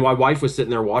 I mean, my wife was sitting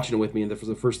there watching it with me, and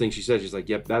the first thing she said, she's like,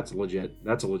 "Yep, that's legit.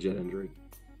 That's a legit injury."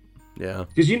 Yeah.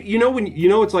 Because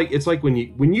it's like when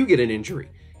you get an injury,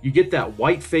 you get that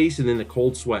white face and then the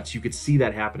cold sweats. You could see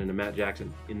that happening to Matt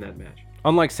Jackson in that match.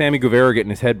 Unlike Sammy Guevara getting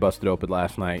his head busted open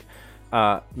last night,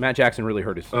 Matt Jackson really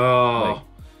hurt his leg.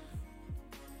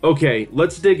 Okay,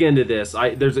 let's dig into this.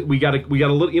 We got a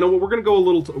little. You know what? We're gonna go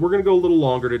a little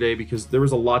longer today because there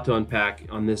was a lot to unpack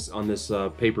on this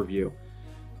pay-per-view.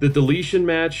 The deletion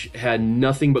match had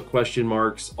nothing but question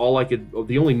marks.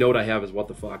 The only note I have is what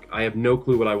the fuck. I have no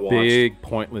clue what I watched. Big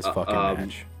pointless fucking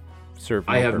match.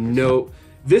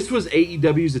 This was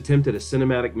AEW's attempt at a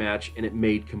cinematic match, and it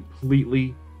made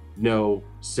completely no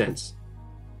sense.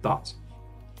 Thoughts?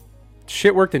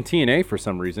 Shit worked in TNA for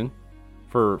some reason,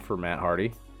 for Matt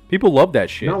Hardy. People love that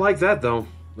shit. Not like that though.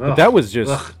 But that was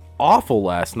just awful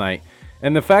last night.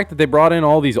 And the fact that they brought in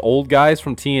all these old guys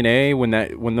from TNA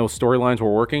when those storylines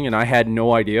were working, and I had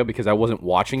no idea because I wasn't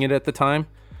watching it at the time.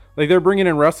 Like, they're bringing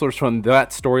in wrestlers from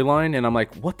that storyline, and I'm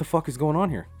like, what the fuck is going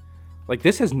on here? Like,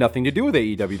 this has nothing to do with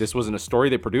AEW. This wasn't a story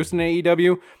they produced in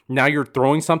AEW. Now you're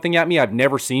throwing something at me I've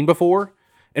never seen before,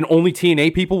 and only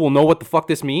TNA people will know what the fuck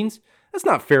this means? That's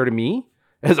not fair to me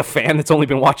as a fan that's only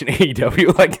been watching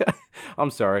AEW. Like,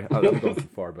 I'm sorry. I'm going too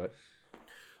far, but...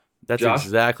 That's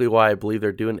exactly why I believe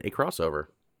they're doing a crossover.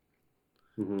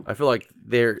 Mm-hmm. I feel like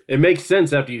it makes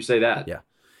sense after you say that. Yeah.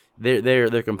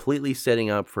 They're completely setting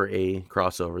up for a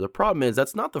crossover. The problem is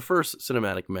that's not the first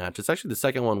cinematic match. It's actually the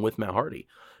second one with Matt Hardy.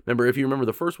 If you remember,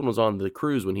 the first one was on the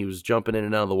cruise when he was jumping in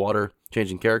and out of the water,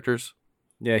 changing characters.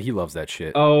 Yeah, he loves that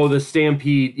shit. Oh, the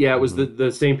Stampede. Yeah, it was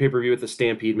the same pay-per-view with the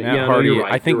Stampede. Matt Hardy. No,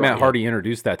 right. I think Matt Hardy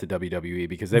introduced that to WWE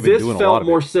because they've been doing a lot of it. This felt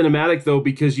more cinematic though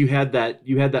because you had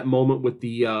that moment with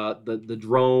the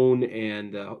drone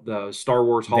and the Star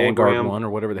Wars hologram. Vanguard 1 or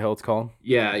whatever the hell it's called.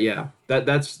 Yeah.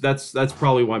 That's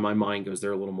probably why my mind goes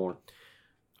there a little more.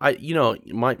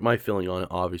 My feeling on it,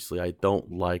 obviously, I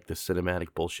don't like the cinematic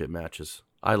bullshit matches.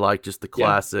 I like just the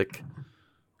classic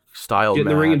style get in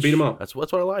match. The ring and beat them up. That's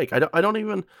what I like. I don't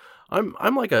even.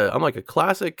 I'm like a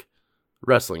classic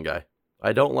wrestling guy.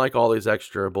 I don't like all these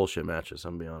extra bullshit matches.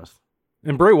 I'm gonna be honest.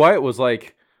 And Bray Wyatt was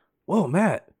like, "Whoa,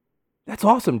 Matt, that's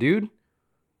awesome, dude.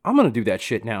 I'm gonna do that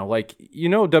shit now." Like,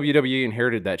 WWE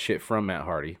inherited that shit from Matt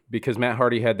Hardy because Matt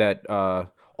Hardy had that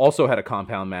also had a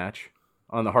compound match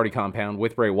on the Hardy compound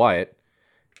with Bray Wyatt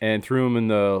and threw him in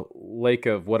the lake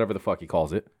of whatever the fuck he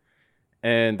calls it.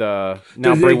 And now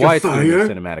Bray Wyatt's doing the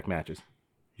cinematic matches.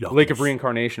 Yes. Lake of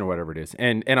Reincarnation or whatever it is.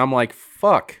 And I'm like,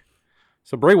 fuck.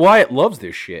 So Bray Wyatt loves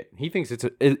this shit. He thinks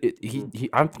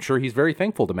I'm sure he's very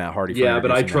thankful to Matt Hardy. Yeah,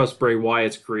 but I trust Bray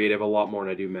Wyatt's creative a lot more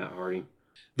than I do Matt Hardy.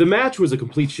 The match was a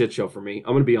complete shit show for me.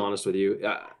 I'm going to be honest with you.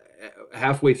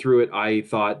 Halfway through it, I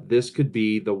thought this could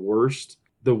be the worst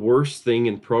thing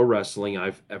in pro wrestling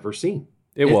I've ever seen.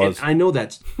 It was. And I know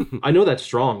that's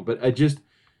strong, but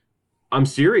I'm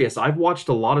serious. I've watched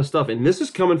a lot of stuff, and this is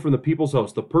coming from the people's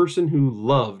host, the person who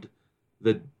loved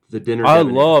the dinner. I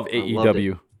love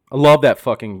AEW. I love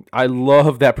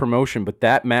that promotion, but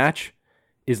that match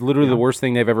is literally the worst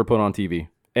thing they've ever put on TV.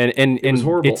 And it was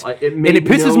horrible. It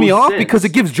pisses me off because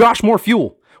it gives Josh more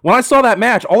fuel. When I saw that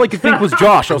match, all I could think was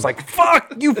Josh. I was like,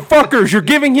 fuck, you fuckers, you're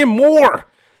giving him more.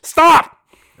 Stop.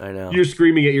 I know. You're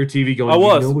screaming at your TV going, I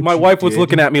was. You know My wife was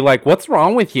looking at me like, what's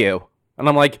wrong with you? And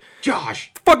I'm like,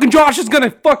 Josh. Fucking Josh is going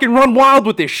to fucking run wild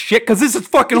with this shit because this is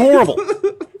fucking horrible.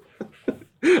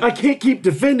 I can't keep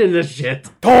defending this shit.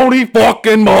 Tony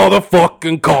fucking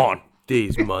motherfucking Khan.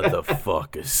 These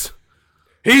motherfuckers.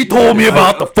 He told me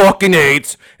about the fucking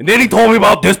AIDS, and then he told me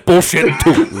about this bullshit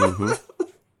too. Mm-hmm.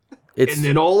 And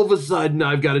then all of a sudden,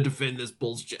 I've got to defend this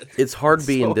bullshit. It's hard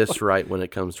being this right when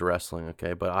it comes to wrestling,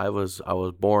 okay? But I was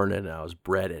born in it, I was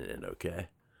bred in it, okay?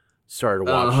 Started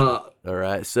watching it, all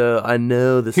right? So I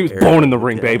know this. He was born in the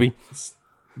ring, baby.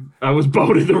 I was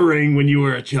born in the ring when you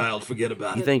were a child. Forget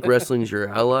about it. You think wrestling's your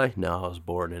ally? No, I was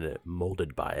born in it,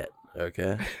 molded by it,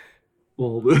 okay?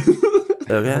 Well,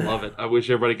 okay. I love it. I wish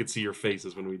everybody could see your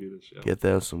faces when we do this show. Get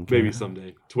those some. Maybe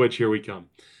someday. Twitch, here we come.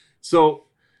 So,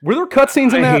 were there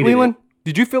cutscenes in that, Leland?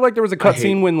 Did you feel like there was a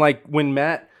cutscene when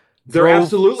Matt there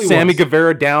absolutely Sammy was.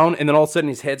 Guevara down and then all of a sudden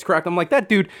his head's cracked? I'm like, that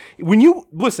dude. When you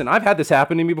listen, I've had this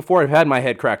happen to me before. I've had my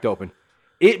head cracked open.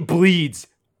 It bleeds.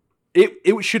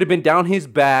 It should have been down his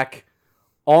back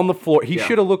on the floor. He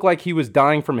should have looked like he was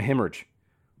dying from a hemorrhage,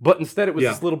 but instead it was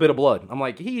this little bit of blood. I'm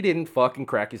like, he didn't fucking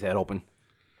crack his head open.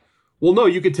 Well, no,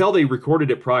 you could tell they recorded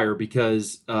it prior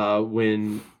because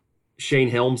when Shane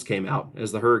Helms came out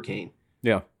as the Hurricane.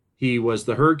 Yeah. He was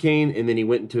the Hurricane, and then he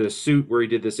went into a suit where he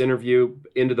did this interview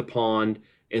into the pond,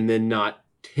 and then not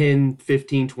 10,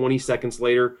 15, 20 seconds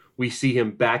later, we see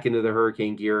him back into the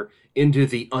Hurricane gear, into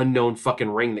the unknown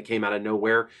fucking ring that came out of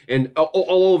nowhere. And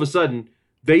all of a sudden,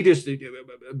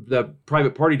 the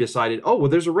private party decided, oh, well,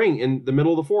 there's a ring in the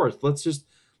middle of the forest.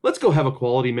 Let's go have a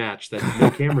quality match that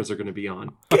no cameras are going to be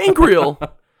on. Gangrel!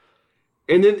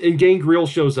 And then Gangrel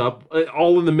shows up.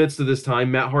 All in the midst of this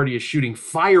time, Matt Hardy is shooting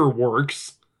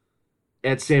fireworks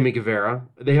at Sammy Guevara.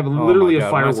 They have literally a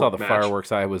fireworks match. When I saw the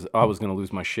fireworks, I was going to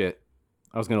lose my shit.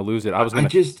 I was going to lose it. I was going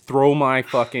to throw my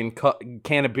fucking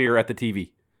can of beer at the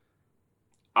TV.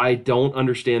 I don't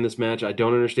understand this match. I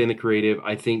don't understand the creative.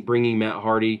 I think bringing Matt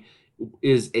Hardy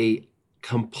is a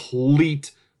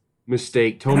complete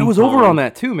mistake. I was over on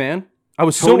that too, man. I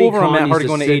was so over on Matt Hardy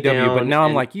going to AEW, but now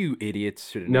I'm like, you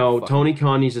idiots. No, Tony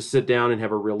Khan needs to sit down and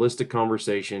have a realistic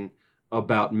conversation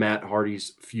about Matt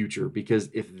Hardy's future, because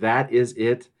if that is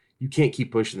it, you can't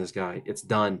keep pushing this guy. It's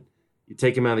done. You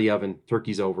take him out of the oven,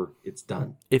 turkey's over. It's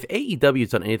done. If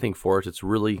AEW's done anything for us, it's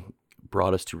really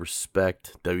brought us to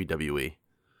respect WWE.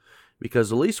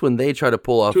 Because at least when they try to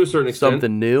pull off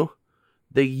something new,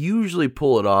 they usually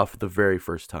pull it off the very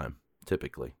first time,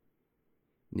 typically.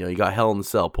 You know, you got Hell in the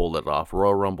Cell pulled it off,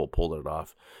 Royal Rumble pulled it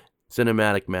off,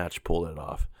 Cinematic Match pulled it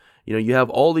off. You know, you have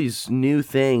all these new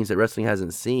things that wrestling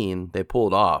hasn't seen, they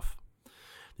pulled off.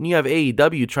 Then you have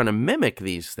AEW trying to mimic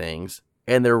these things,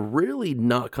 and they're really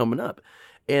not coming up.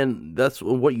 And that's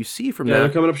what you see from that. They're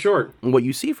coming up short. What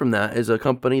you see from that is a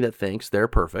company that thinks they're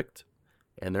perfect,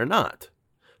 and they're not.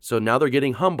 So now they're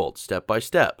getting humbled step by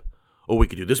step. Oh, we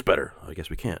could do this better. I guess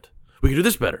we can't. We could do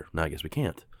this better. No, I guess we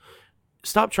can't.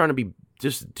 Stop trying to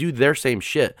just do their same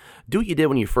shit. Do what you did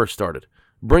when you first started.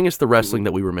 Bring us the wrestling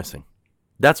that we were missing.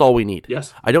 That's all we need.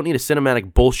 Yes. I don't need a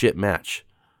cinematic bullshit match.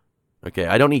 Okay,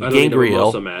 I don't need Gangrel.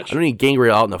 I don't need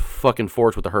Gangrel out in the fucking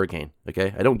forest with the Hurricane.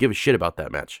 Okay, I don't give a shit about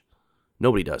that match.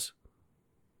 Nobody does.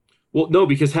 Well, no,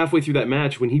 because halfway through that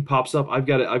match, when he pops up, I've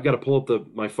got to pull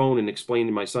up my phone and explain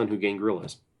to my son who Gangrel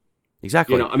is.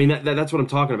 Exactly. You know, I mean, that's what I'm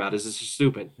talking about. Is it's just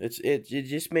stupid. It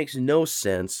just makes no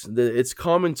sense. It's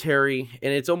commentary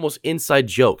and it's almost inside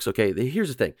jokes. Okay, here's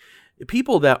the thing: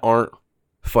 people that aren't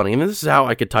funny, and this is how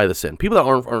I could tie this in. People that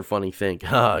aren't funny think,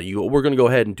 we're gonna go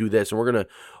ahead and do this, and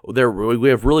we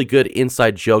have really good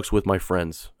inside jokes with my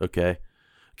friends. Okay.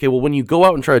 Well, when you go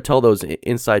out and try to tell those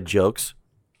inside jokes,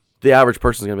 the average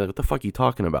person's gonna be like, "What the fuck are you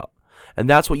talking about?" And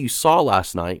that's what you saw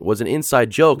last night was an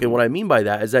inside joke. And what I mean by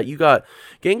that is that you got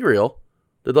Gangrel.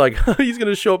 They're like, he's going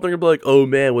to show up. They're going to be like, oh,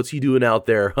 man, what's he doing out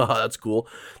there? That's cool.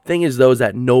 Thing is, though, is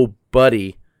that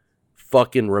nobody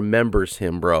fucking remembers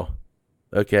him, bro.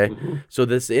 Okay? Mm-hmm. So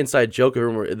this inside joke,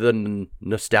 the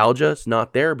nostalgia is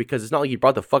not there because it's not like you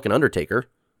brought the fucking Undertaker.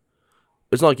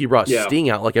 It's not like you brought Sting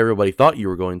out like everybody thought you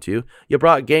were going to. You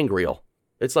brought Gangrel.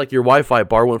 It's like your Wi-Fi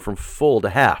bar went from full to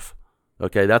half.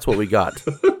 Okay? That's what we got.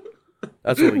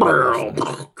 That's what we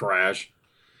got. Crash.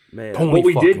 Man, what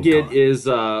we did get is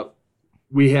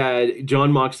we had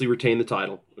Jon Moxley retain the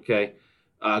title. Okay,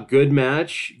 good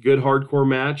match, good hardcore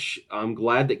match. I'm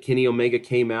glad that Kenny Omega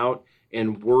came out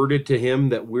and worded to him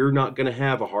that we're not going to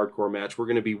have a hardcore match. We're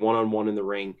going to be one-on-one in the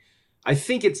ring. I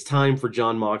think it's time for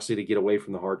Jon Moxley to get away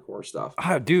from the hardcore stuff,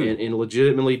 dude, and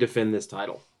legitimately defend this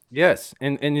title. Yes,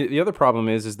 and the other problem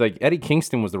is like Eddie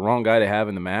Kingston was the wrong guy to have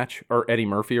in the match, or Eddie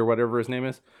Murphy or whatever his name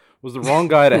is. was the wrong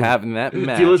guy to have in that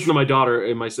match. If you listen to my daughter,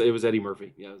 it was Eddie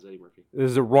Murphy. Yeah, it was Eddie Murphy. It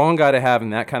was the wrong guy to have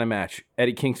in that kind of match.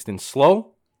 Eddie Kingston's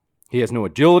slow. He has no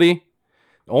agility.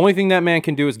 The only thing that man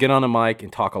can do is get on a mic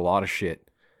and talk a lot of shit.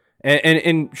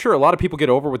 And sure, a lot of people get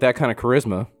over with that kind of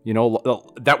charisma. You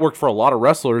know, that worked for a lot of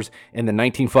wrestlers in the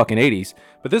 1980s.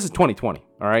 But this is 2020,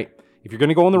 all right? If you're going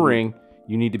to go in the ring,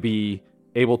 you need to be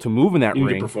able to move in that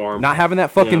ring, not having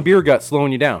that fucking beer gut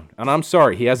slowing you down. And I'm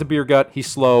sorry, he has a beer gut. He's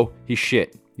slow. He's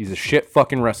shit. He's a shit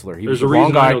fucking wrestler. There's a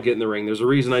reason I don't get in the ring. There's a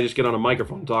reason I just get on a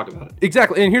microphone and talk about it.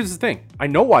 Exactly. And here's the thing. I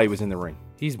know why he was in the ring.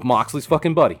 He's Moxley's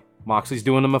fucking buddy. Moxley's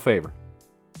doing him a favor.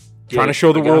 Trying to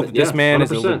show the world that this man 100%.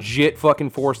 Is a legit fucking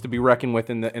force to be reckoned with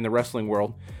in the wrestling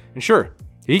world. And sure,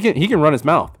 he can run his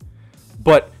mouth.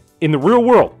 But in the real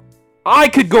world, I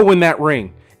could go in that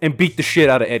ring and beat the shit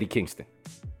out of Eddie Kingston.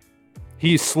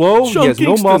 He's slow, he has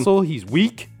no muscle, he's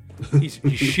weak, he's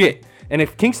shit. And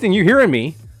if Kingston, you're hearing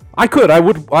me, I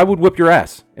would whip your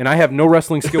ass. And I have no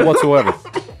wrestling skill whatsoever.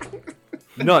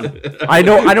 None. I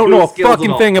don't know a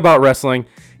fucking thing about wrestling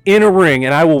in a ring,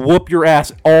 and I will whoop your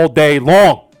ass all day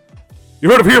long. You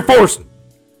heard it here first.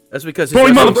 That's because Boy,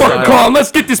 motherfucking clown,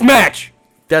 let's get this match.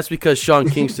 That's because Sean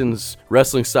Kingston's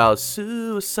wrestling style is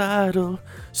suicidal.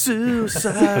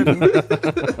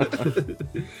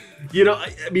 You know,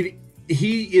 I mean,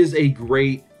 he is a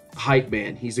great hype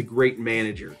man. He's a great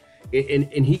manager.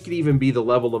 And he could even be the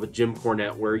level of a Jim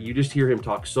Cornette, where you just hear him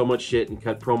talk so much shit and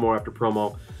cut promo after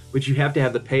promo, but you have to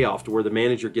have the payoff to where the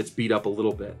manager gets beat up a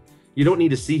little bit. You don't need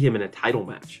to see him in a title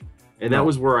match. And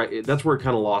that's where it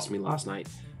kind of lost me last night.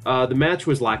 The match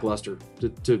was lackluster,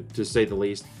 to say the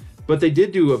least. But they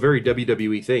did do a very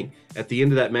WWE thing. At the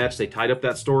end of that match, they tied up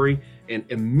that story and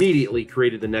immediately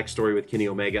created the next story with Kenny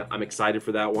Omega. I'm excited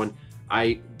for that one.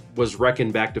 I was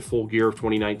reckoned back to Full Gear of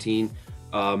 2019.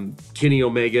 Kenny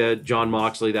Omega, Jon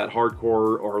Moxley, that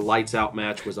hardcore or lights out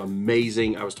match was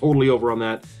amazing. I was totally over on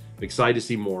that. Excited to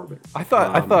see more of it. I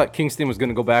thought Kingston was going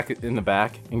to go back in the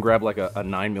back and grab like a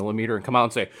 9mm and come out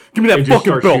and say, "Give me that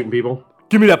fucking belt! People.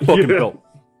 Give me that fucking belt!"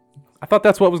 I thought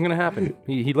that's what was going to happen.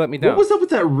 He let me down. What was up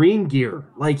with that ring gear?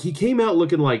 Like, he came out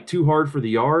looking like Too Hard for the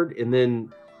Yard, and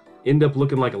then ended up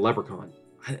looking like a leprechaun.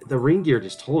 The ring gear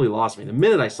just totally lost me. The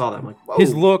minute I saw that, I'm like, whoa.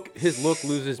 His look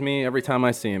loses me every time I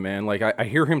see him, man. Like, I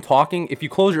hear him talking. If you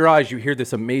close your eyes, you hear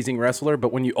this amazing wrestler,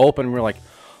 but when you open, we're like,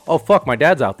 oh fuck, my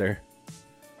dad's out there.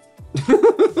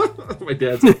 My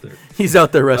dad's out there. He's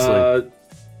out there wrestling.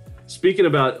 Speaking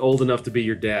about old enough to be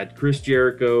your dad, Chris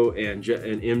Jericho and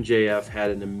MJF had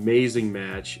an amazing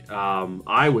match.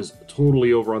 I was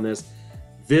totally over on this.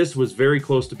 This was very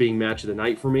close to being match of the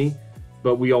night for me,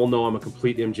 but we all know I'm a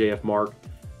complete MJF mark.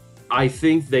 I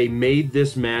think they made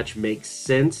this match make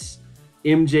sense.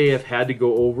 MJF had to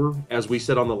go over, as we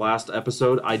said on the last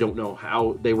episode. I don't know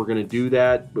how they were going to do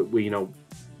that, but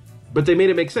but they made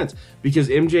it make sense because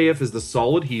MJF is the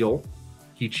solid heel.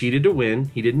 He cheated to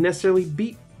win. He didn't necessarily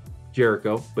beat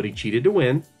Jericho, but he cheated to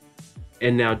win.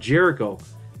 And now Jericho,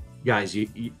 guys,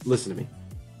 you listen to me.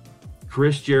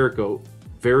 Chris Jericho,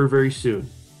 very, very soon,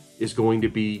 is going to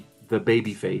be the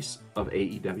babyface of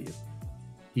AEW.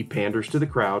 He panders to the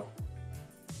crowd.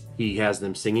 He has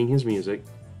them singing his music.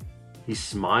 He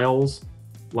smiles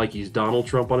like he's Donald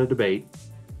Trump on a debate.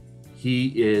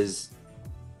 He's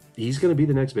going to be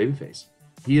the next babyface.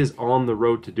 He is on the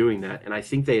road to doing that, and I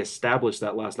think they established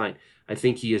that last night. I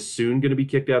think he is soon going to be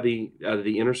kicked out of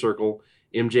the inner circle.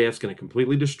 MJF's going to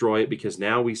completely destroy it because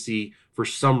now we see, for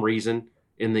some reason,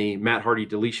 in the Matt Hardy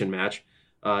deletion match,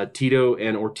 Tito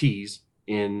and Ortiz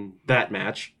in that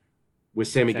match with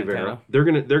Sammy Guevara.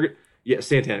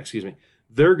 Santana, excuse me.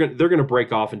 They're gonna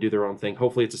break off and do their own thing.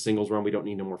 Hopefully it's a singles run. We don't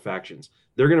need no more factions.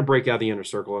 They're gonna break out the inner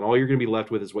circle, and all you're gonna be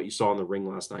left with is what you saw in the ring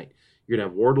last night. You're gonna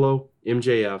have Wardlow,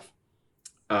 MJF,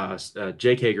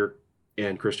 Jake Hager,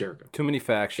 and Chris Jericho. Too many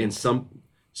factions. And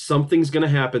something's gonna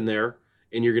happen there,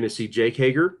 and you're gonna see Jake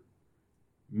Hager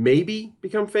maybe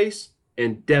become face,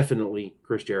 and definitely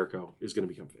Chris Jericho is gonna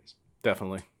become face.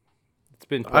 Definitely. It's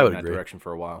been playing in that direction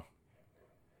for a while.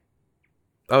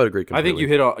 I would agree completely. I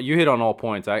think you hit on all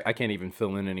points. I can't even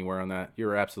fill in anywhere on that.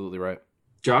 You're absolutely right.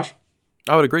 Josh?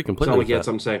 I would agree completely. Sound like you had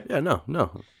something to say. Yeah, no.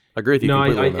 I agree with you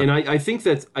completely. I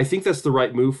think that's the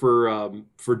right move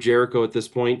for Jericho at this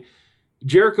point.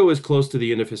 Jericho is close to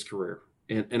the end of his career.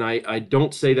 And I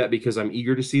don't say that because I'm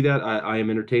eager to see that. I am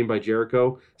entertained by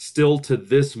Jericho. Still to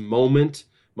this moment,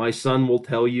 my son will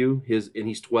tell you and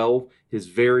he's 12, his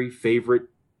very favorite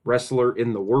wrestler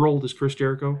in the world is Chris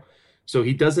Jericho. So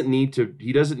he doesn't need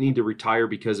to retire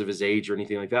because of his age or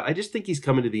anything like that. I just think he's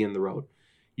coming to the end of the road.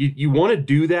 You want to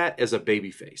do that as a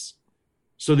babyface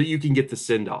so that you can get the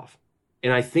send off.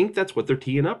 And I think that's what they're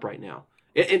teeing up right now.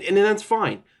 And that's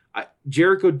fine.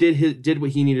 Jericho did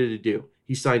what he needed to do.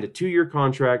 He signed a 2-year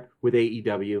contract with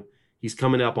AEW. He's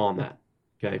coming up on that.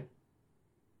 Okay.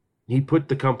 He put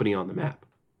the company on the map.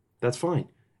 That's fine.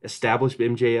 Establish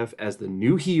MJF as the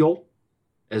new heel,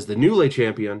 as the new late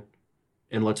champion,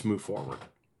 and let's move forward.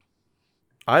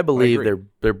 I believe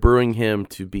they're brewing him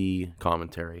to be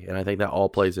commentary, and I think that all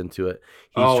plays into it.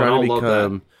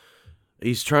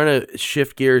 He's trying to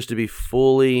shift gears to be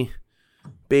fully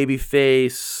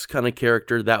babyface kind of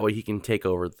character. That way he can take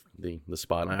over the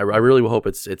spot. And I really hope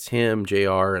it's him,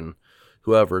 JR, and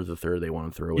whoever the third they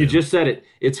want to throw in. You just said it.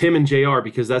 It's him and JR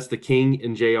because that's the King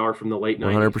and JR from the late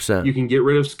 90s. 100%. You can get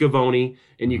rid of Scavone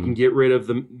and you can get rid of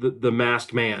the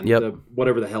masked man, yep.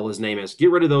 Whatever the hell his name is.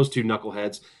 Get rid of those two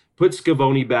knuckleheads. Put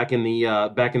Scavone back in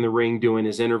the ring doing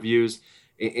his interviews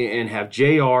and have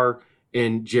JR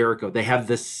and Jericho. They have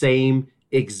the same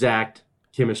exact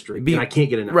chemistry. And I can't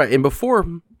get enough. Right, and before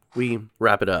we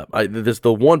wrap it up,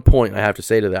 the one point I have to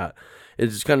say to that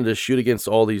is just kind of to shoot against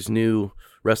all these new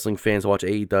wrestling fans that watch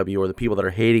AEW or the people that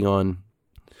are hating on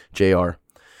JR.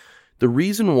 The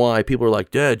reason why people are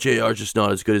like, yeah, JR's just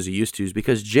not as good as he used to is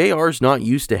because JR's not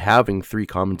used to having 3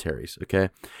 commentaries, okay?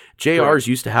 JR's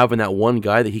used to having that one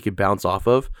guy that he could bounce off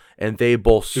of, and they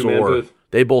both soar.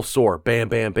 They both soar. Bam,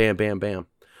 bam, bam, bam, bam.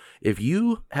 If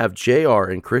you have JR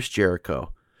and Chris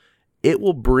Jericho, it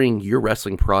will bring your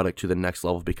wrestling product to the next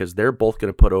level because they're both going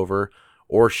to put over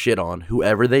or shit on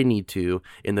whoever they need to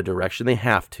in the direction they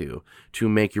have to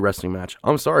make your wrestling match.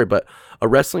 I'm sorry, but a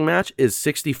wrestling match is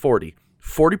 60-40.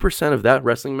 40% of that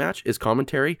wrestling match is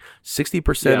commentary.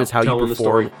 60% is how you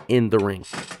perform in the ring.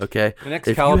 Okay. And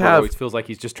Excalibur always feels like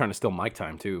he's just trying to steal mic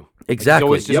time too. Exactly.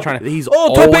 Like he's always just trying to. He's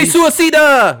Tope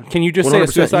Suicida. Can you just say a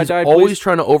suicide dive? He's always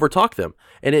trying to overtalk them,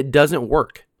 and it doesn't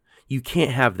work. You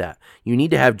can't have that. You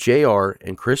need to have JR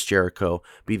and Chris Jericho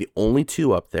be the only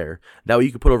 2 up there. That way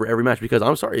you can put over every match. Because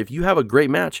I'm sorry, if you have a great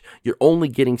match, you're only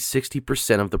getting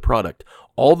 60% of the product.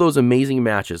 All those amazing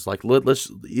matches, like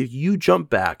if you jump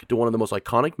back to one of the most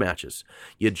iconic matches,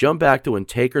 you jump back to when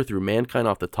Taker threw Mankind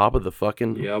off the top of the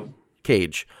fucking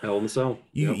cage. Hell in the Cell.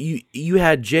 You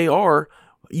had JR.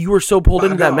 You were so pulled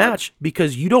into that match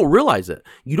because you don't realize it.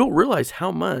 You don't realize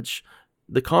how much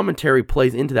the commentary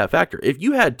plays into that factor. If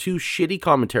you had 2 shitty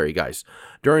commentary guys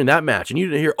during that match and you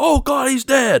didn't hear, oh God, he's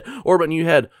dead, or when you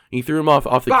threw him off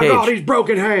the cage, God, he's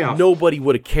broken half. Nobody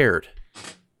would have cared.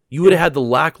 You would have had the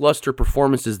lackluster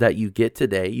performances that you get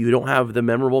today. You don't have the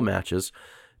memorable matches.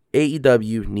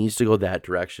 AEW needs to go that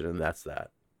direction, and that's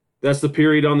that. That's the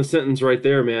period on the sentence right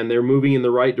there, man. They're moving in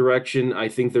the right direction. I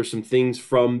think there's some things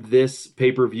from this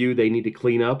pay-per-view they need to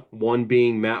clean up. One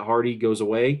being Matt Hardy goes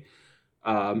away.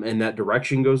 And that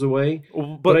direction goes away,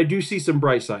 but I do see some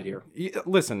bright side here.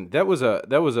 Listen, that was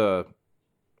a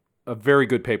very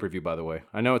good pay-per-view, by the way.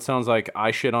 I know it sounds like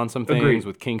I shit on some things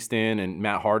with Kingston and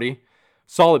Matt Hardy.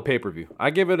 Solid pay-per-view.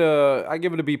 I give it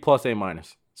a B plus A-.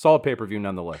 Solid pay-per-view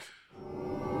nonetheless.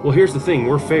 Well, here's the thing: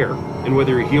 we're fair, and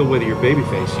whether you're heel, whether you're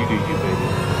babyface, you do you, baby.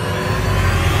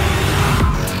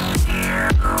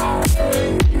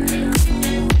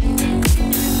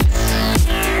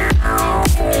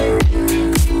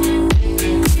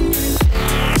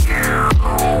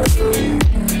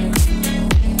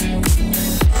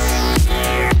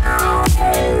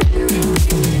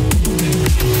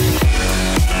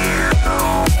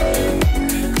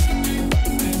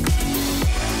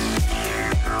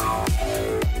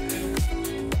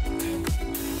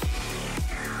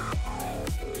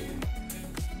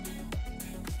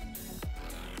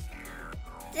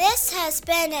 This has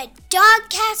been a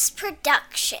Dogcast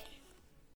production.